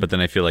 Yeah. But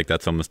then I feel like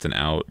that's almost an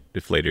out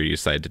if later you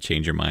decide to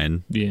change your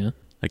mind. Yeah.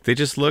 Like, they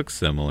just look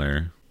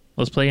similar.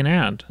 Let's play an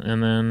ad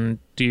and then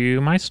do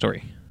my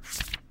story.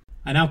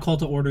 I now call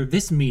to order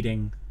this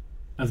meeting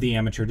of the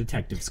Amateur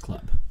Detectives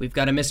Club. We've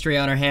got a mystery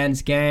on our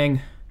hands,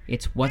 gang.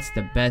 It's What's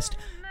the Best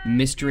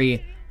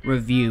Mystery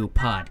Review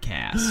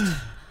Podcast.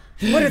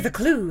 What are the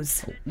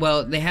clues?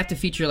 Well, they have to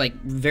feature, like,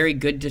 very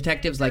good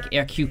detectives like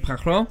Hercule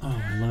Poirot.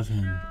 Oh, I love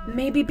him.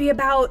 Maybe be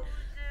about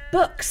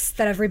books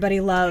that everybody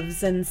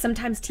loves and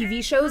sometimes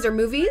TV shows or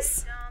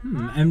movies.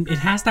 And it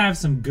has to have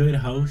some good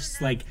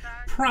hosts. Like,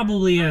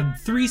 probably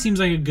 3 seems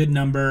like a good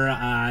number.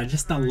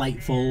 Just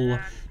delightful,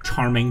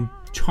 charming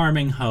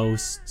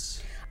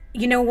hosts.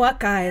 You know what,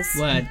 guys?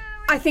 What?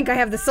 I think I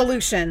have the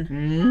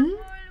solution.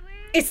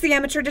 It's the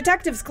Amateur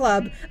Detectives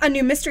Club, a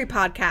new mystery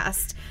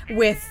podcast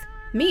with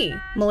me,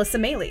 Melissa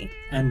Maley.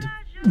 And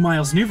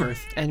Miles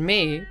Newverth. And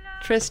me,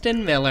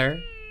 Tristan Miller.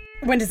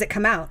 When does it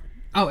come out?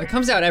 Oh, it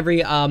comes out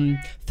every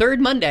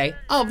third Monday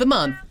of the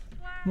month.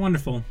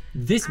 Wonderful.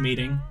 This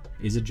meeting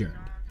is adjourned.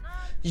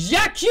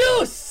 Jacques!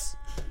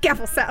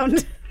 Gavel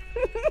sound.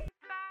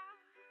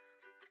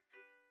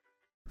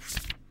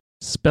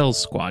 Spell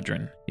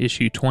Squadron,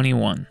 issue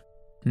 21.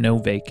 No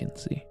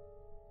vacancy.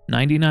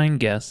 99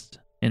 guests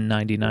in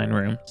 99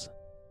 rooms.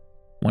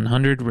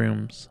 100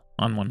 rooms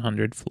on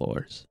 100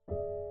 floors.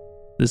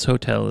 This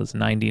hotel is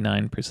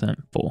 99%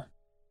 full.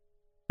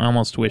 I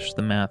almost wish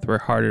the math were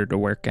harder to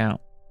work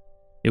out.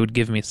 It would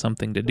give me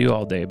something to do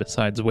all day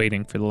besides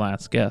waiting for the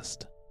last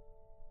guest.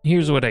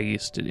 Here's what I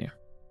used to do.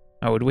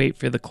 I would wait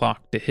for the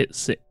clock to hit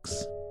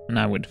 6, and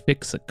I would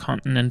fix a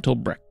continental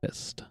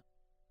breakfast.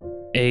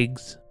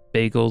 Eggs,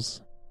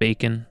 bagels,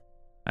 bacon.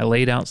 I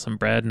laid out some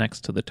bread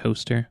next to the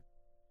toaster.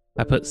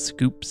 I put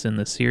scoops in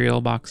the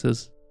cereal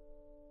boxes.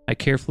 I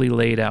carefully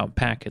laid out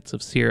packets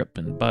of syrup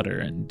and butter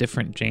and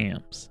different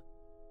jams.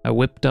 I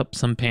whipped up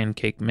some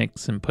pancake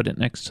mix and put it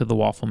next to the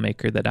waffle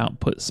maker that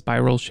output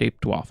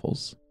spiral-shaped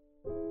waffles.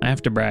 I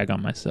have to brag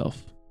on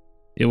myself.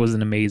 It was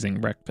an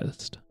amazing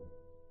breakfast.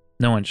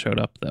 No one showed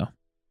up, though.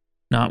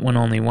 Not when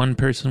only one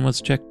person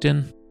was checked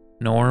in,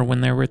 nor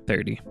when there were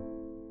 30.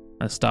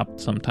 I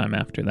stopped sometime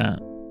after that.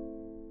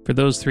 For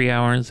those 3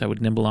 hours, I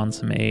would nibble on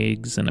some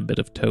eggs and a bit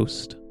of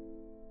toast.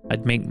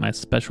 I'd make my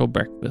special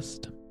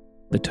breakfast.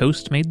 The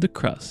toast made the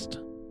crust,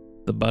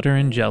 the butter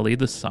and jelly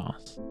the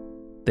sauce,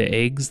 the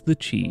eggs the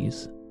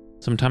cheese.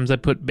 Sometimes I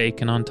put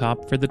bacon on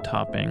top for the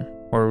topping,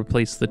 or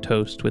replace the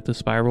toast with a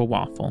spiral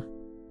waffle.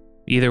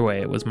 Either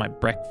way, it was my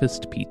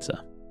breakfast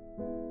pizza.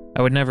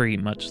 I would never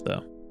eat much,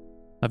 though.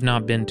 I've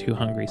not been too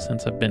hungry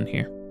since I've been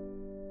here.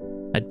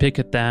 I'd pick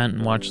at that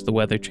and watch the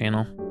Weather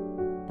Channel.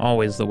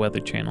 Always the Weather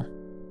Channel.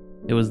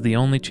 It was the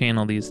only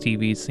channel these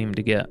TVs seemed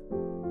to get.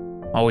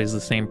 Always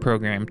the same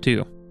program,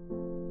 too.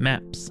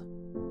 Maps.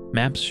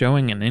 Maps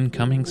showing an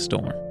incoming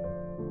storm.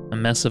 A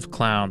mess of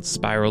clouds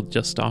spiraled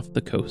just off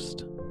the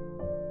coast.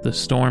 The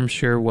storm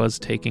sure was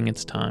taking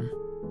its time.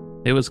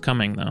 It was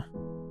coming, though.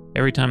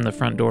 Every time the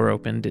front door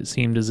opened, it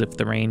seemed as if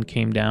the rain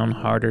came down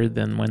harder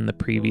than when the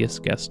previous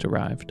guest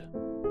arrived.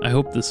 I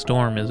hope the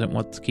storm isn't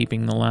what's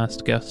keeping the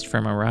last guest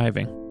from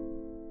arriving.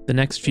 The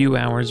next few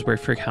hours were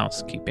for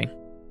housekeeping.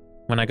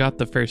 When I got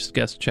the first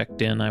guest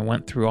checked in, I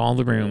went through all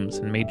the rooms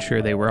and made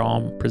sure they were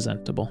all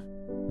presentable.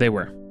 They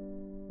were.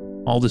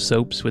 All the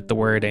soaps with the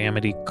word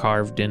Amity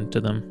carved into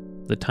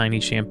them, the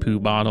tiny shampoo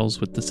bottles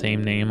with the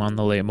same name on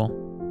the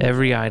label,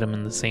 every item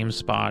in the same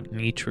spot in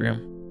each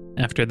room.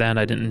 After that,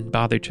 I didn't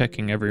bother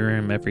checking every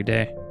room every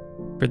day.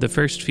 For the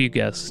first few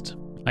guests,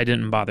 I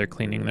didn't bother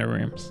cleaning their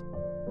rooms,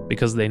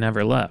 because they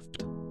never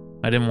left.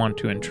 I didn't want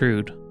to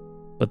intrude.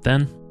 But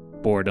then,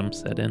 boredom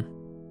set in.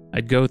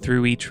 I'd go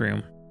through each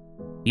room,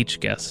 each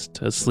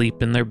guest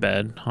asleep in their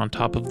bed, on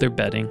top of their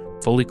bedding,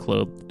 fully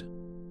clothed.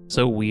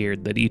 So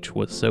weird that each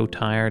was so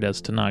tired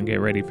as to not get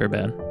ready for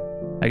bed.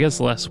 I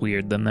guess less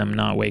weird than them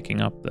not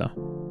waking up,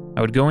 though.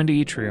 I would go into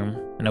each room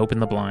and open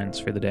the blinds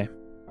for the day.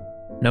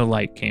 No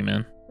light came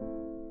in.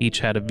 Each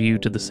had a view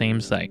to the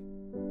same sight.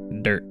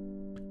 Dirt.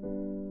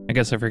 I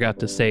guess I forgot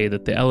to say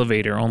that the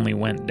elevator only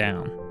went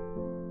down.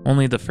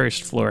 Only the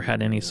first floor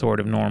had any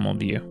sort of normal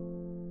view.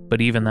 But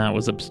even that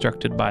was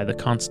obstructed by the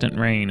constant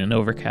rain and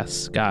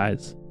overcast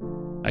skies.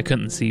 I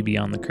couldn't see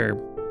beyond the curb.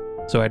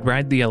 So I'd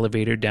ride the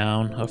elevator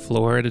down a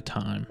floor at a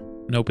time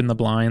and open the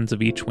blinds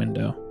of each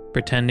window,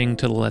 pretending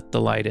to let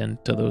the light in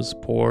to those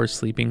poor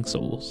sleeping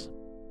souls.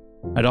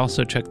 I'd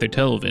also check their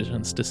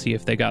televisions to see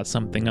if they got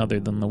something other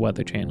than the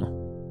Weather Channel.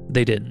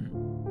 They didn't.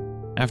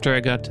 After I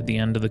got to the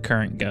end of the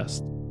current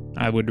guest,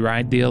 I would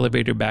ride the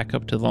elevator back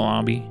up to the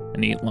lobby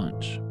and eat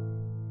lunch.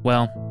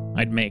 Well,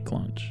 I'd make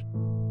lunch.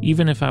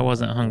 Even if I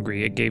wasn't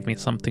hungry, it gave me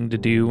something to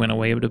do and a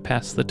way to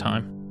pass the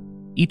time.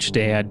 Each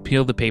day I'd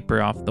peel the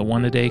paper off the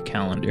one-a-day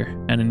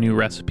calendar and a new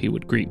recipe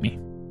would greet me.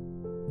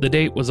 The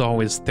date was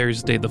always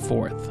Thursday the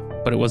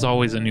 4th, but it was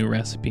always a new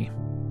recipe.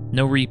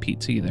 No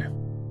repeats either.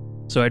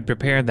 So I'd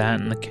prepare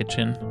that in the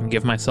kitchen and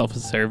give myself a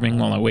serving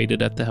while I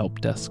waited at the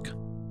help desk.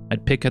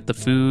 I'd pick at the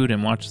food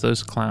and watch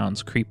those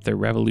clowns creep their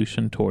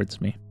revolution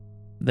towards me.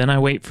 Then I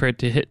wait for it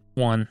to hit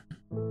 1.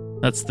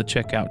 That's the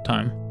checkout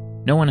time.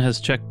 No one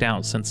has checked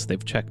out since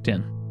they've checked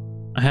in.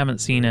 I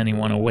haven't seen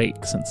anyone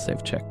awake since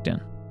they've checked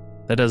in.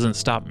 That doesn't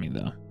stop me,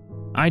 though.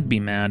 I'd be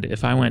mad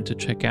if I went to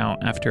check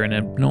out after an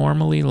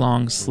abnormally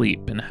long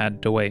sleep and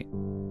had to wait.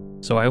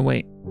 So I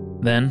wait.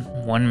 Then,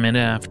 1 minute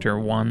after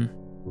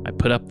 1, I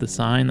put up the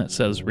sign that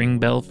says ring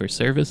bell for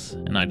service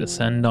and I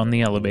descend on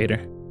the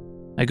elevator.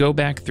 I go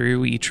back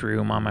through each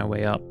room on my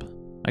way up.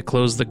 I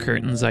close the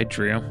curtains I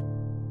drew.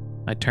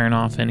 I turn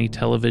off any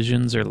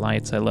televisions or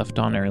lights I left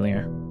on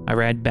earlier. I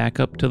ride back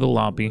up to the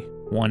lobby,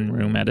 one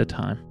room at a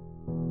time.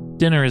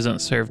 Dinner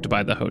isn't served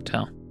by the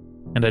hotel,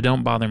 and I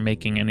don't bother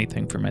making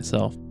anything for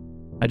myself.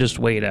 I just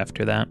wait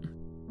after that.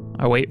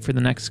 I wait for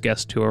the next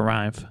guest to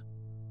arrive.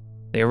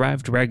 They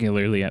arrived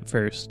regularly at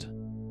first.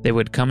 They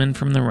would come in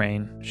from the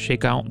rain,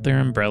 shake out their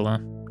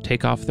umbrella,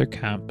 take off their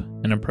cap,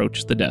 and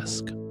approach the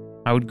desk.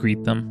 I would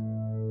greet them.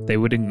 They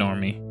would ignore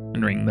me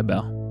and ring the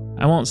bell.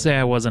 I won't say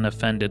I wasn't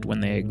offended when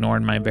they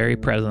ignored my very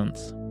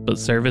presence, but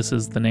service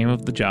is the name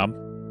of the job.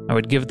 I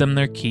would give them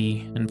their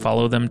key and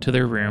follow them to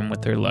their room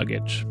with their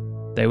luggage.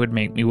 They would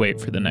make me wait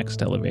for the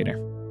next elevator.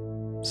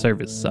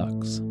 Service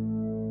sucks.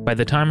 By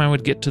the time I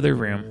would get to their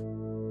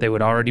room, they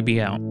would already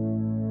be out.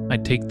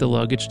 I'd take the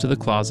luggage to the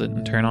closet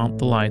and turn off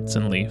the lights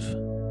and leave.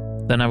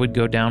 Then I would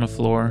go down a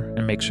floor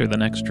and make sure the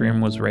next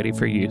room was ready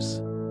for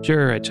use.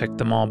 Sure, I checked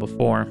them all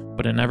before,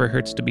 but it never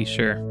hurts to be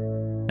sure.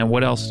 And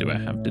what else do I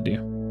have to do?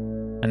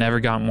 I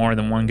never got more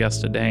than 1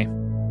 guest a day,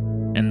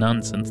 and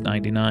none since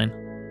 '99.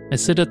 I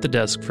sit at the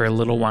desk for a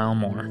little while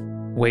more,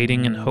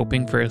 waiting and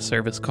hoping for a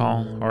service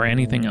call or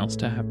anything else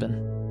to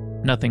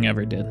happen. Nothing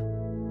ever did.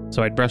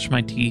 So I'd brush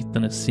my teeth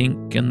in a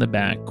sink in the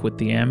back with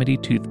the Amity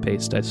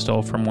toothpaste I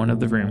stole from one of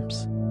the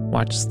rooms,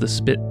 watch the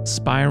spit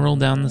spiral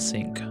down the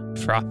sink,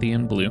 frothy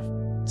and blue.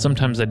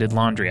 Sometimes I did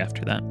laundry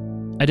after that.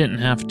 I didn't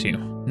have to.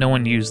 No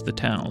one used the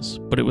towels,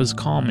 but it was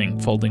calming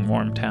folding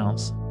warm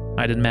towels.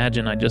 I'd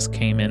imagine I just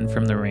came in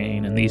from the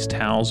rain and these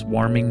towels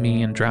warming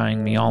me and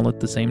drying me all at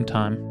the same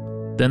time.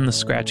 Then the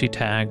scratchy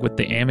tag with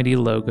the Amity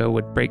logo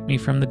would break me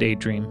from the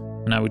daydream,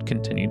 and I would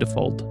continue to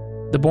fold.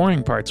 The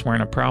boring parts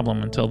weren't a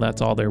problem until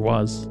that's all there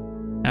was.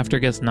 After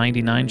guest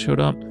 99 showed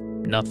up,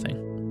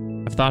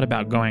 nothing. I've thought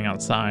about going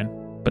outside,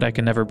 but I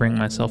could never bring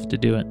myself to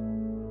do it.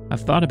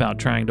 I've thought about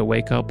trying to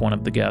wake up one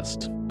of the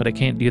guests, but I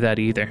can't do that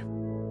either.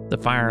 The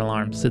fire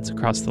alarm sits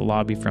across the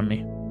lobby from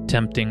me,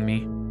 tempting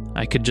me.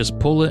 I could just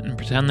pull it and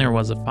pretend there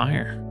was a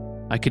fire.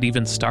 I could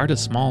even start a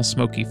small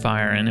smoky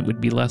fire and it would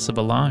be less of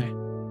a lie.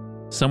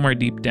 Somewhere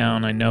deep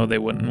down, I know they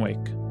wouldn't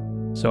wake.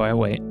 So I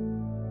wait.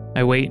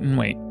 I wait and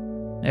wait.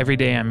 Every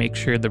day I make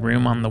sure the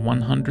room on the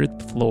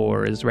 100th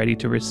floor is ready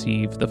to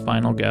receive the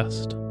final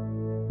guest.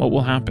 What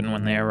will happen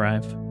when they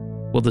arrive?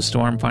 Will the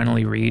storm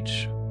finally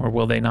reach, or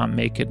will they not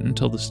make it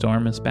until the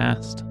storm has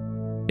passed?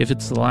 If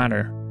it's the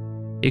latter,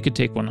 it could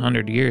take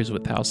 100 years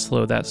with how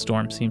slow that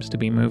storm seems to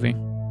be moving.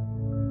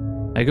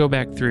 I go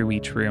back through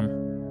each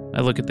room.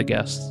 I look at the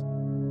guests.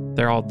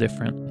 They're all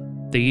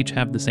different. They each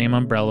have the same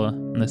umbrella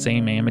and the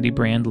same Amity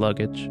brand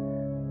luggage,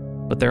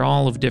 but they're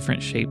all of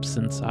different shapes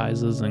and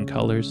sizes and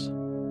colors.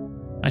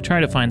 I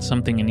try to find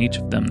something in each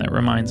of them that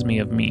reminds me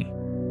of me.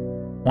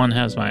 One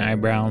has my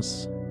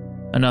eyebrows,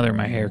 another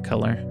my hair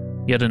color,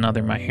 yet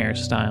another my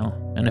hairstyle,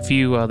 and a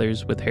few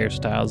others with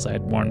hairstyles I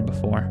had worn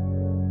before.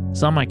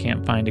 Some I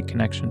can't find a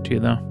connection to,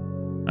 though.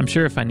 I'm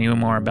sure if I knew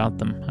more about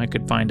them, I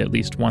could find at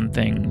least one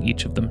thing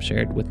each of them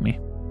shared with me.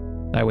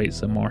 I wait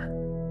some more.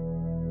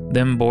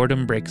 Then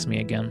boredom breaks me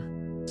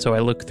again, so I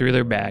look through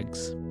their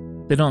bags.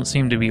 They don't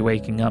seem to be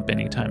waking up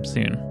anytime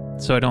soon,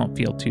 so I don't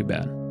feel too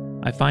bad.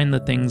 I find the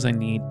things I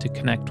need to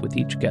connect with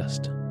each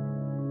guest.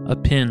 A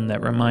pin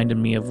that reminded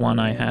me of one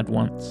I had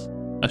once.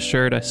 A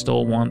shirt I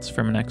stole once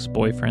from an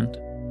ex-boyfriend.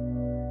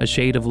 A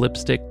shade of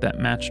lipstick that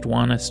matched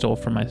one I stole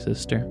from my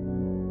sister.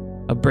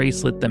 A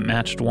bracelet that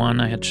matched one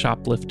I had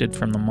shoplifted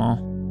from the mall.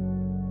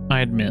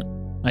 I admit,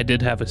 I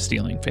did have a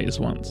stealing phase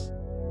once.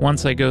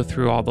 Once I go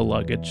through all the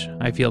luggage,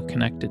 I feel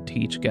connected to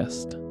each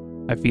guest.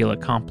 I feel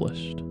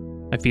accomplished.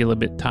 I feel a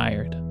bit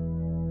tired.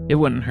 It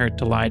wouldn't hurt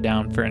to lie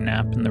down for a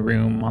nap in the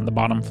room on the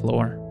bottom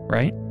floor,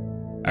 right?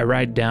 I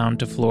ride down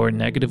to floor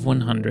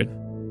 -100.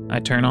 I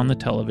turn on the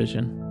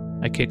television.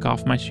 I kick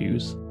off my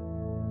shoes.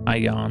 I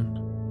yawn.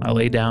 I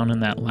lay down in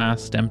that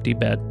last empty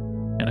bed,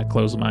 and I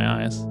close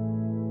my eyes.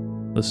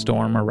 The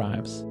storm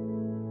arrives.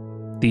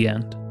 The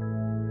end.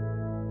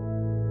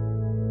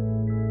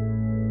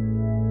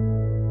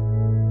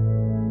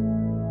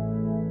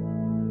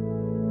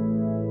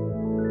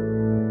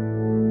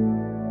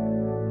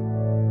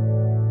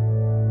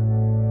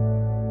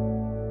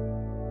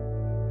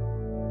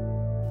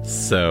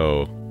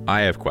 So,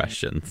 I have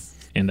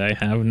questions. And I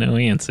have no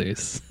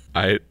answers.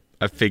 I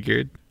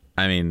figured,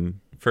 I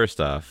mean,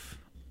 first off,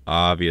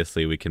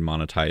 obviously we can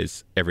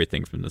monetize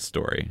everything from this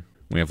story.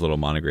 We have little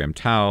monogram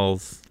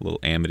towels, little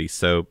Amity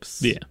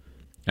soaps. Yeah.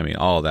 I mean,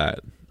 all that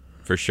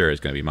for sure is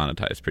going to be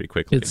monetized pretty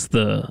quickly. It's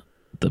the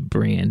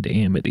brand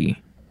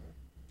Amity.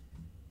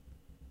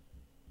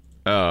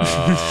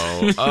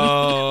 Oh.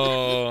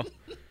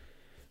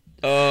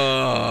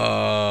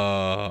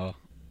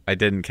 I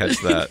didn't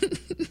catch that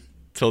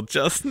till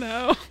just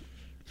now.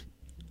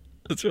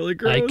 That's really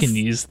gross. I can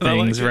use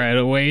things right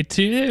away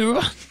too.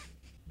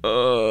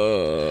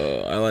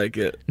 I like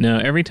it. No,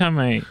 every time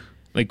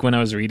when I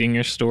was reading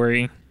your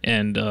story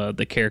and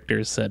the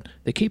characters said,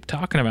 they keep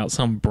talking about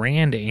some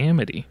brand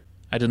Amity.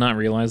 I did not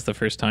realize the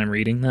first time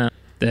reading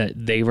that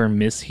they were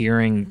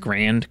mishearing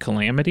Grand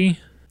Calamity.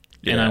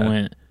 Yeah. And I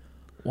went,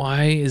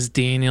 why is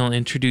Daniel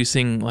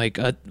introducing like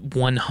a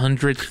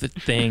 100th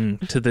thing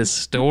to this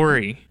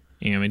story?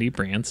 Amity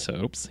brand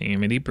soaps,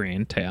 Amity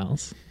brand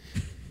towels.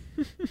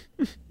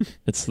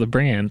 It's the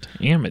brand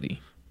Amity.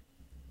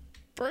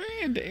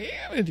 Brand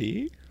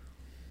Amity?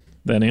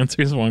 That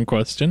answers one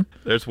question.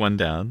 There's one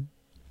down.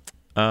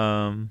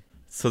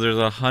 So there's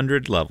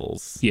 100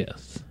 levels.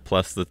 Yes.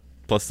 Plus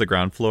the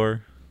ground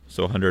floor,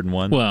 so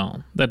 101.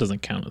 Well, that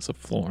doesn't count as a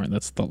floor.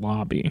 That's the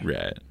lobby.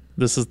 Right.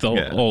 This is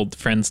the old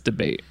Friends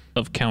debate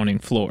of counting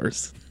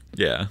floors.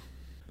 Yeah.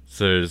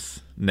 So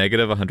there's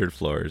 -100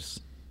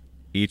 floors,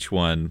 each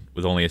one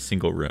with only a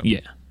single room.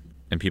 Yeah.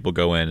 And people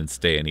go in and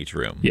stay in each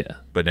room. Yeah.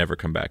 But never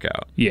come back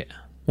out. Yeah.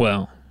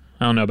 Well,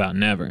 I don't know about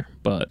never,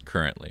 but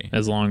Currently.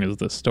 as long as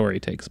the story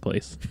takes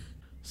place.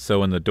 So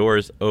when the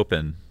doors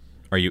open,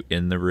 are you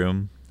in the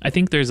room? I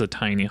think there's a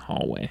tiny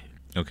hallway.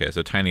 Okay,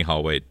 so tiny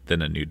hallway,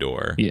 then a new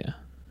door. Yeah.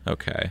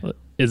 Okay.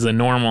 It's a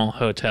normal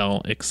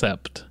hotel,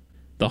 except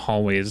the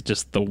hallway is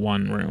just the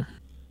one room.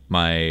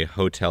 My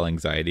hotel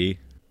anxiety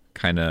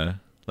kind of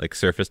like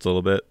surfaced a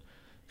little bit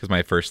because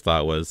my first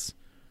thought was,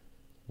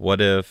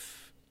 what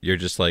if you're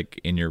just like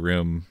in your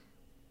room,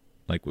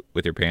 like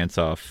with your pants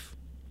off,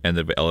 and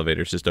the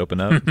elevators just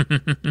open up?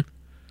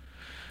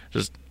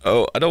 Just,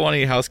 oh, I don't want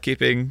any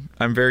housekeeping.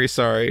 I'm very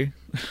sorry.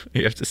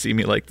 You have to see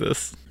me like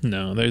this.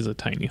 No, there's a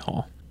tiny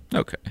hall.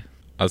 Okay.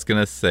 I was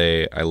going to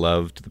say I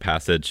loved the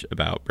passage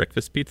about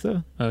breakfast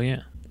pizza Oh,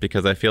 yeah.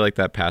 because I feel like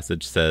that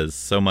passage says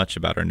so much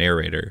about our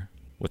narrator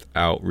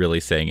without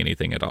really saying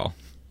anything at all.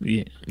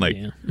 Yeah. Like,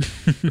 yeah.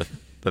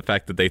 The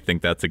fact that they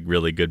think that's a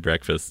really good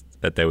breakfast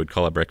that they would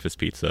call a breakfast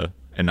pizza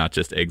and not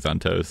just eggs on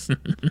toast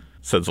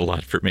says a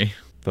lot for me.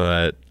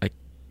 But I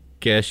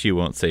guess you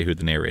won't say who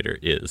the narrator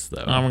is,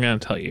 though. I'm going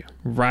to tell you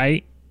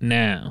right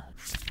now.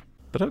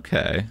 But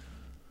okay.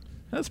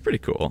 That's pretty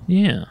cool.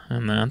 Yeah,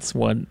 and that's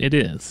what it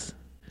is.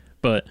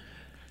 But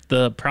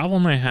the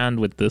problem I had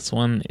with this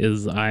one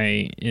is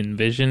I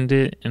envisioned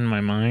it in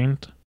my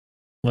mind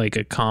like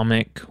a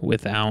comic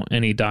without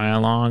any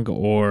dialogue,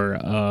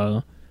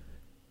 or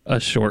a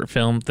short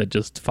film that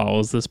just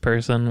follows this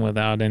person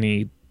without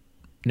any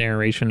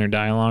narration or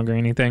dialogue or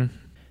anything.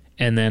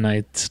 And then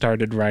I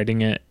started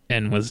writing it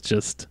and was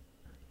just,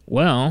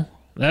 well,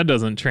 that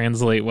doesn't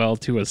translate well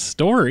to a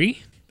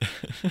story.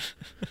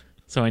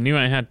 So I knew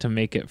I had to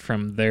make it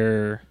from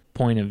their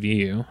point of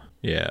view.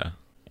 Yeah.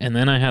 And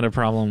then I had a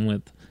problem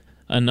with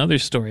another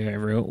story I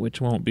wrote,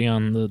 which won't be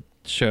on the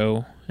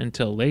show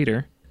until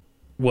later,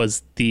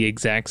 was the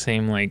exact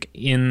same, like,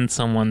 in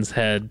someone's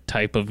head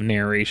type of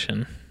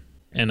narration.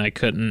 And I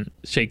couldn't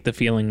shake the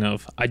feeling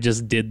of, I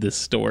just did this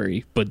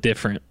story, but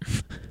different.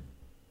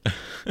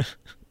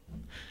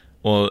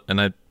 Well,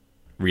 and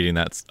reading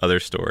that other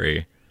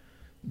story,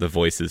 the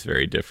voice is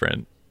very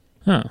different.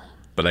 Oh.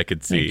 But I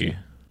could see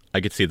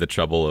the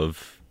trouble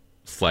of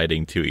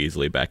sliding too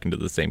easily back into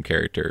the same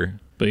character.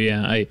 But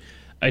yeah,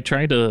 I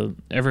try to,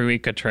 every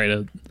week I try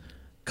to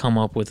come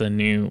up with a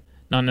new,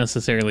 not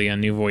necessarily a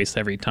new voice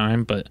every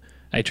time, but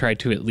I try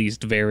to at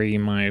least vary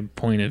my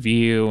point of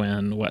view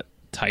and what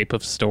type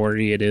of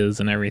story it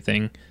is and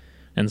everything.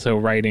 And so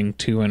writing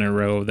 2 in a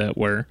row that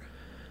were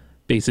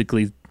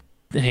basically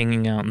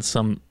hanging out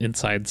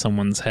inside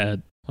someone's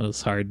head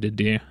was hard to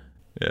do.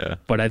 Yeah.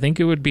 But I think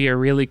it would be a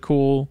really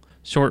cool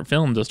short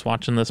film just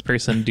watching this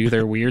person do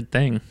their weird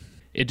thing.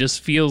 It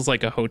just feels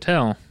like a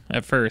hotel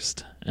at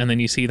first, and then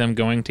you see them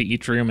going to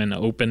each room and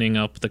opening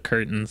up the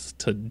curtains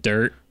to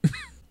dirt.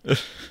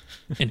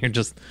 And you're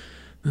just,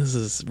 this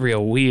is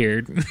real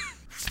weird.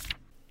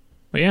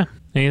 But yeah,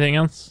 anything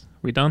else?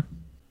 We done?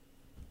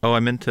 Oh, I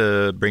meant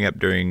to bring up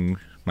during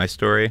my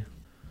story.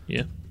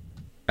 Yeah.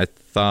 I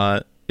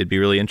thought it'd be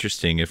really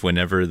interesting if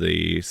whenever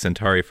the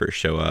Centauri first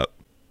show up,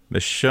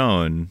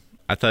 Michonne,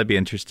 I thought it'd be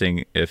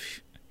interesting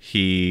if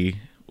he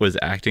was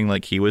acting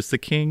like he was the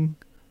king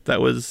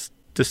that was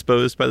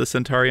disposed by the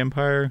Centauri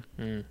Empire.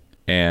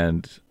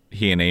 And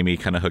he and Amy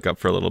kind of hook up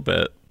for a little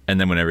bit.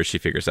 And then whenever she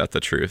figures out the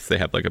truth, they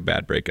have like a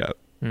bad breakup.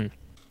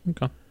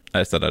 Okay.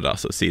 I thought I'd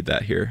also see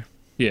that here.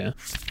 Yeah.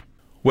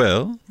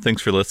 Well,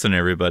 thanks for listening,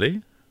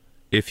 everybody.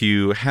 If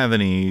you have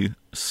any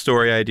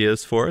story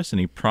ideas for us,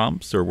 any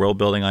prompts or world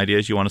building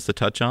ideas you want us to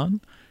touch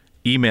on,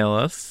 email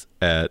us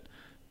at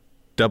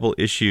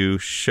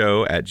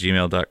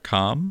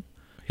doubleissueshow@gmail.com.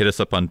 Hit us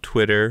up on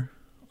Twitter,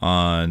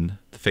 on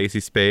the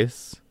Facey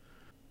Space.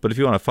 But if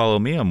you want to follow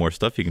me on more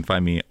stuff, you can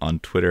find me on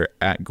Twitter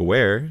at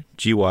Gwair,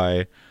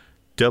 GYWAIR,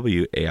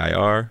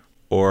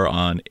 or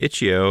on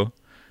Itch.io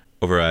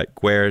over at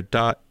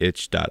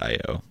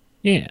gwair.itch.io.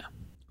 Yeah.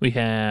 We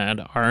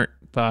had art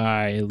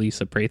by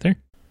Lisa Prather.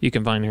 You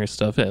can find her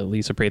stuff at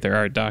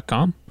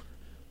lisapratherart.com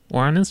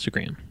or on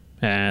Instagram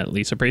at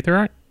Lisa Prather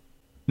Art.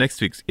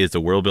 Next week's is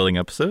a world building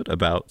episode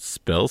about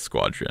Spell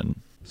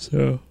Squadron.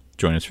 So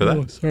Join us for that.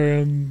 Oh,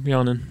 sorry, I'm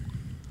yawning.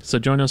 So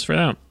join us for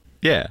that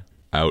Yeah.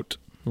 Out.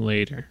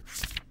 later.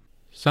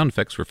 Sound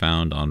effects were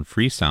found on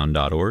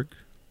freesound.org.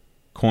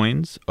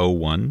 Coins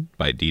 01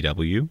 by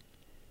DW.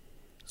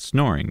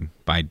 Snoring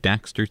by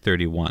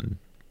Daxter31.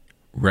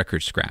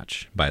 Record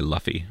Scratch by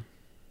Luffy.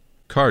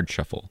 Card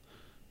Shuffle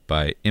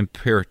by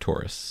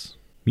Imperatorus.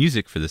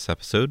 Music for this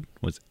episode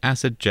was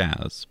Acid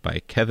Jazz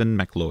by Kevin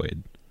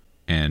MacLeod.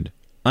 And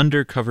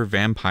Undercover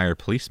Vampire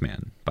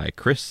Policeman by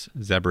Chris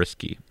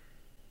Zabriskie.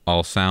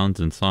 All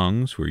sounds and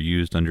songs were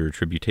used under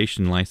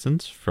attribution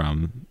license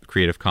from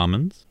Creative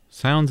Commons.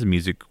 Sounds and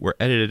music were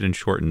edited and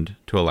shortened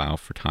to allow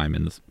for time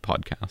in this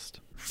podcast.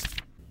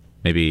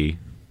 Maybe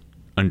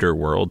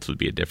Underworlds would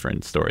be a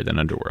different story than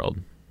Underworld.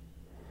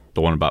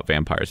 The one about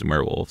vampires and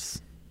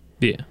werewolves.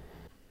 Yeah.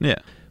 Yeah.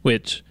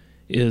 Which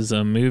is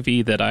a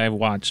movie that I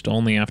watched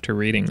only after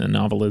reading the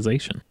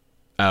novelization.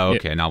 Oh,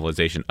 okay.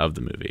 Novelization of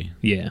the movie.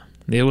 Yeah.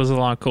 It was a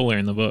lot cooler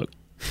in the book.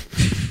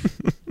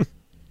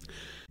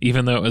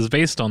 Even though it was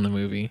based on the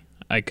movie,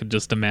 I could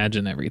just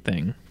imagine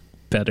everything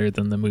better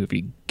than the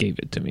movie gave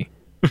it to me.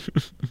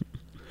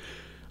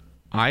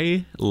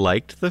 I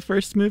liked the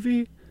first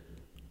movie.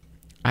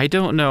 I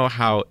don't know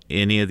how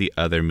any of the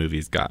other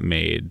movies got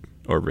made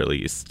or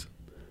released.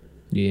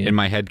 Yeah. In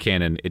my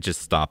headcanon, it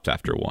just stopped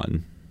after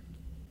one.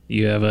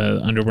 You have a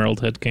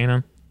Underworld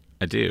headcanon?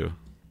 I do.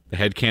 The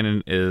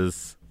headcanon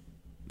is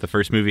the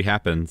first movie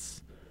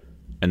happens,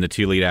 and the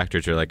 2 lead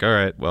actors are like, all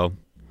right, well,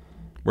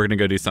 we're going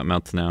to go do something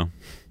else now.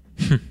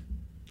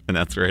 And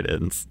that's where it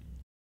ends.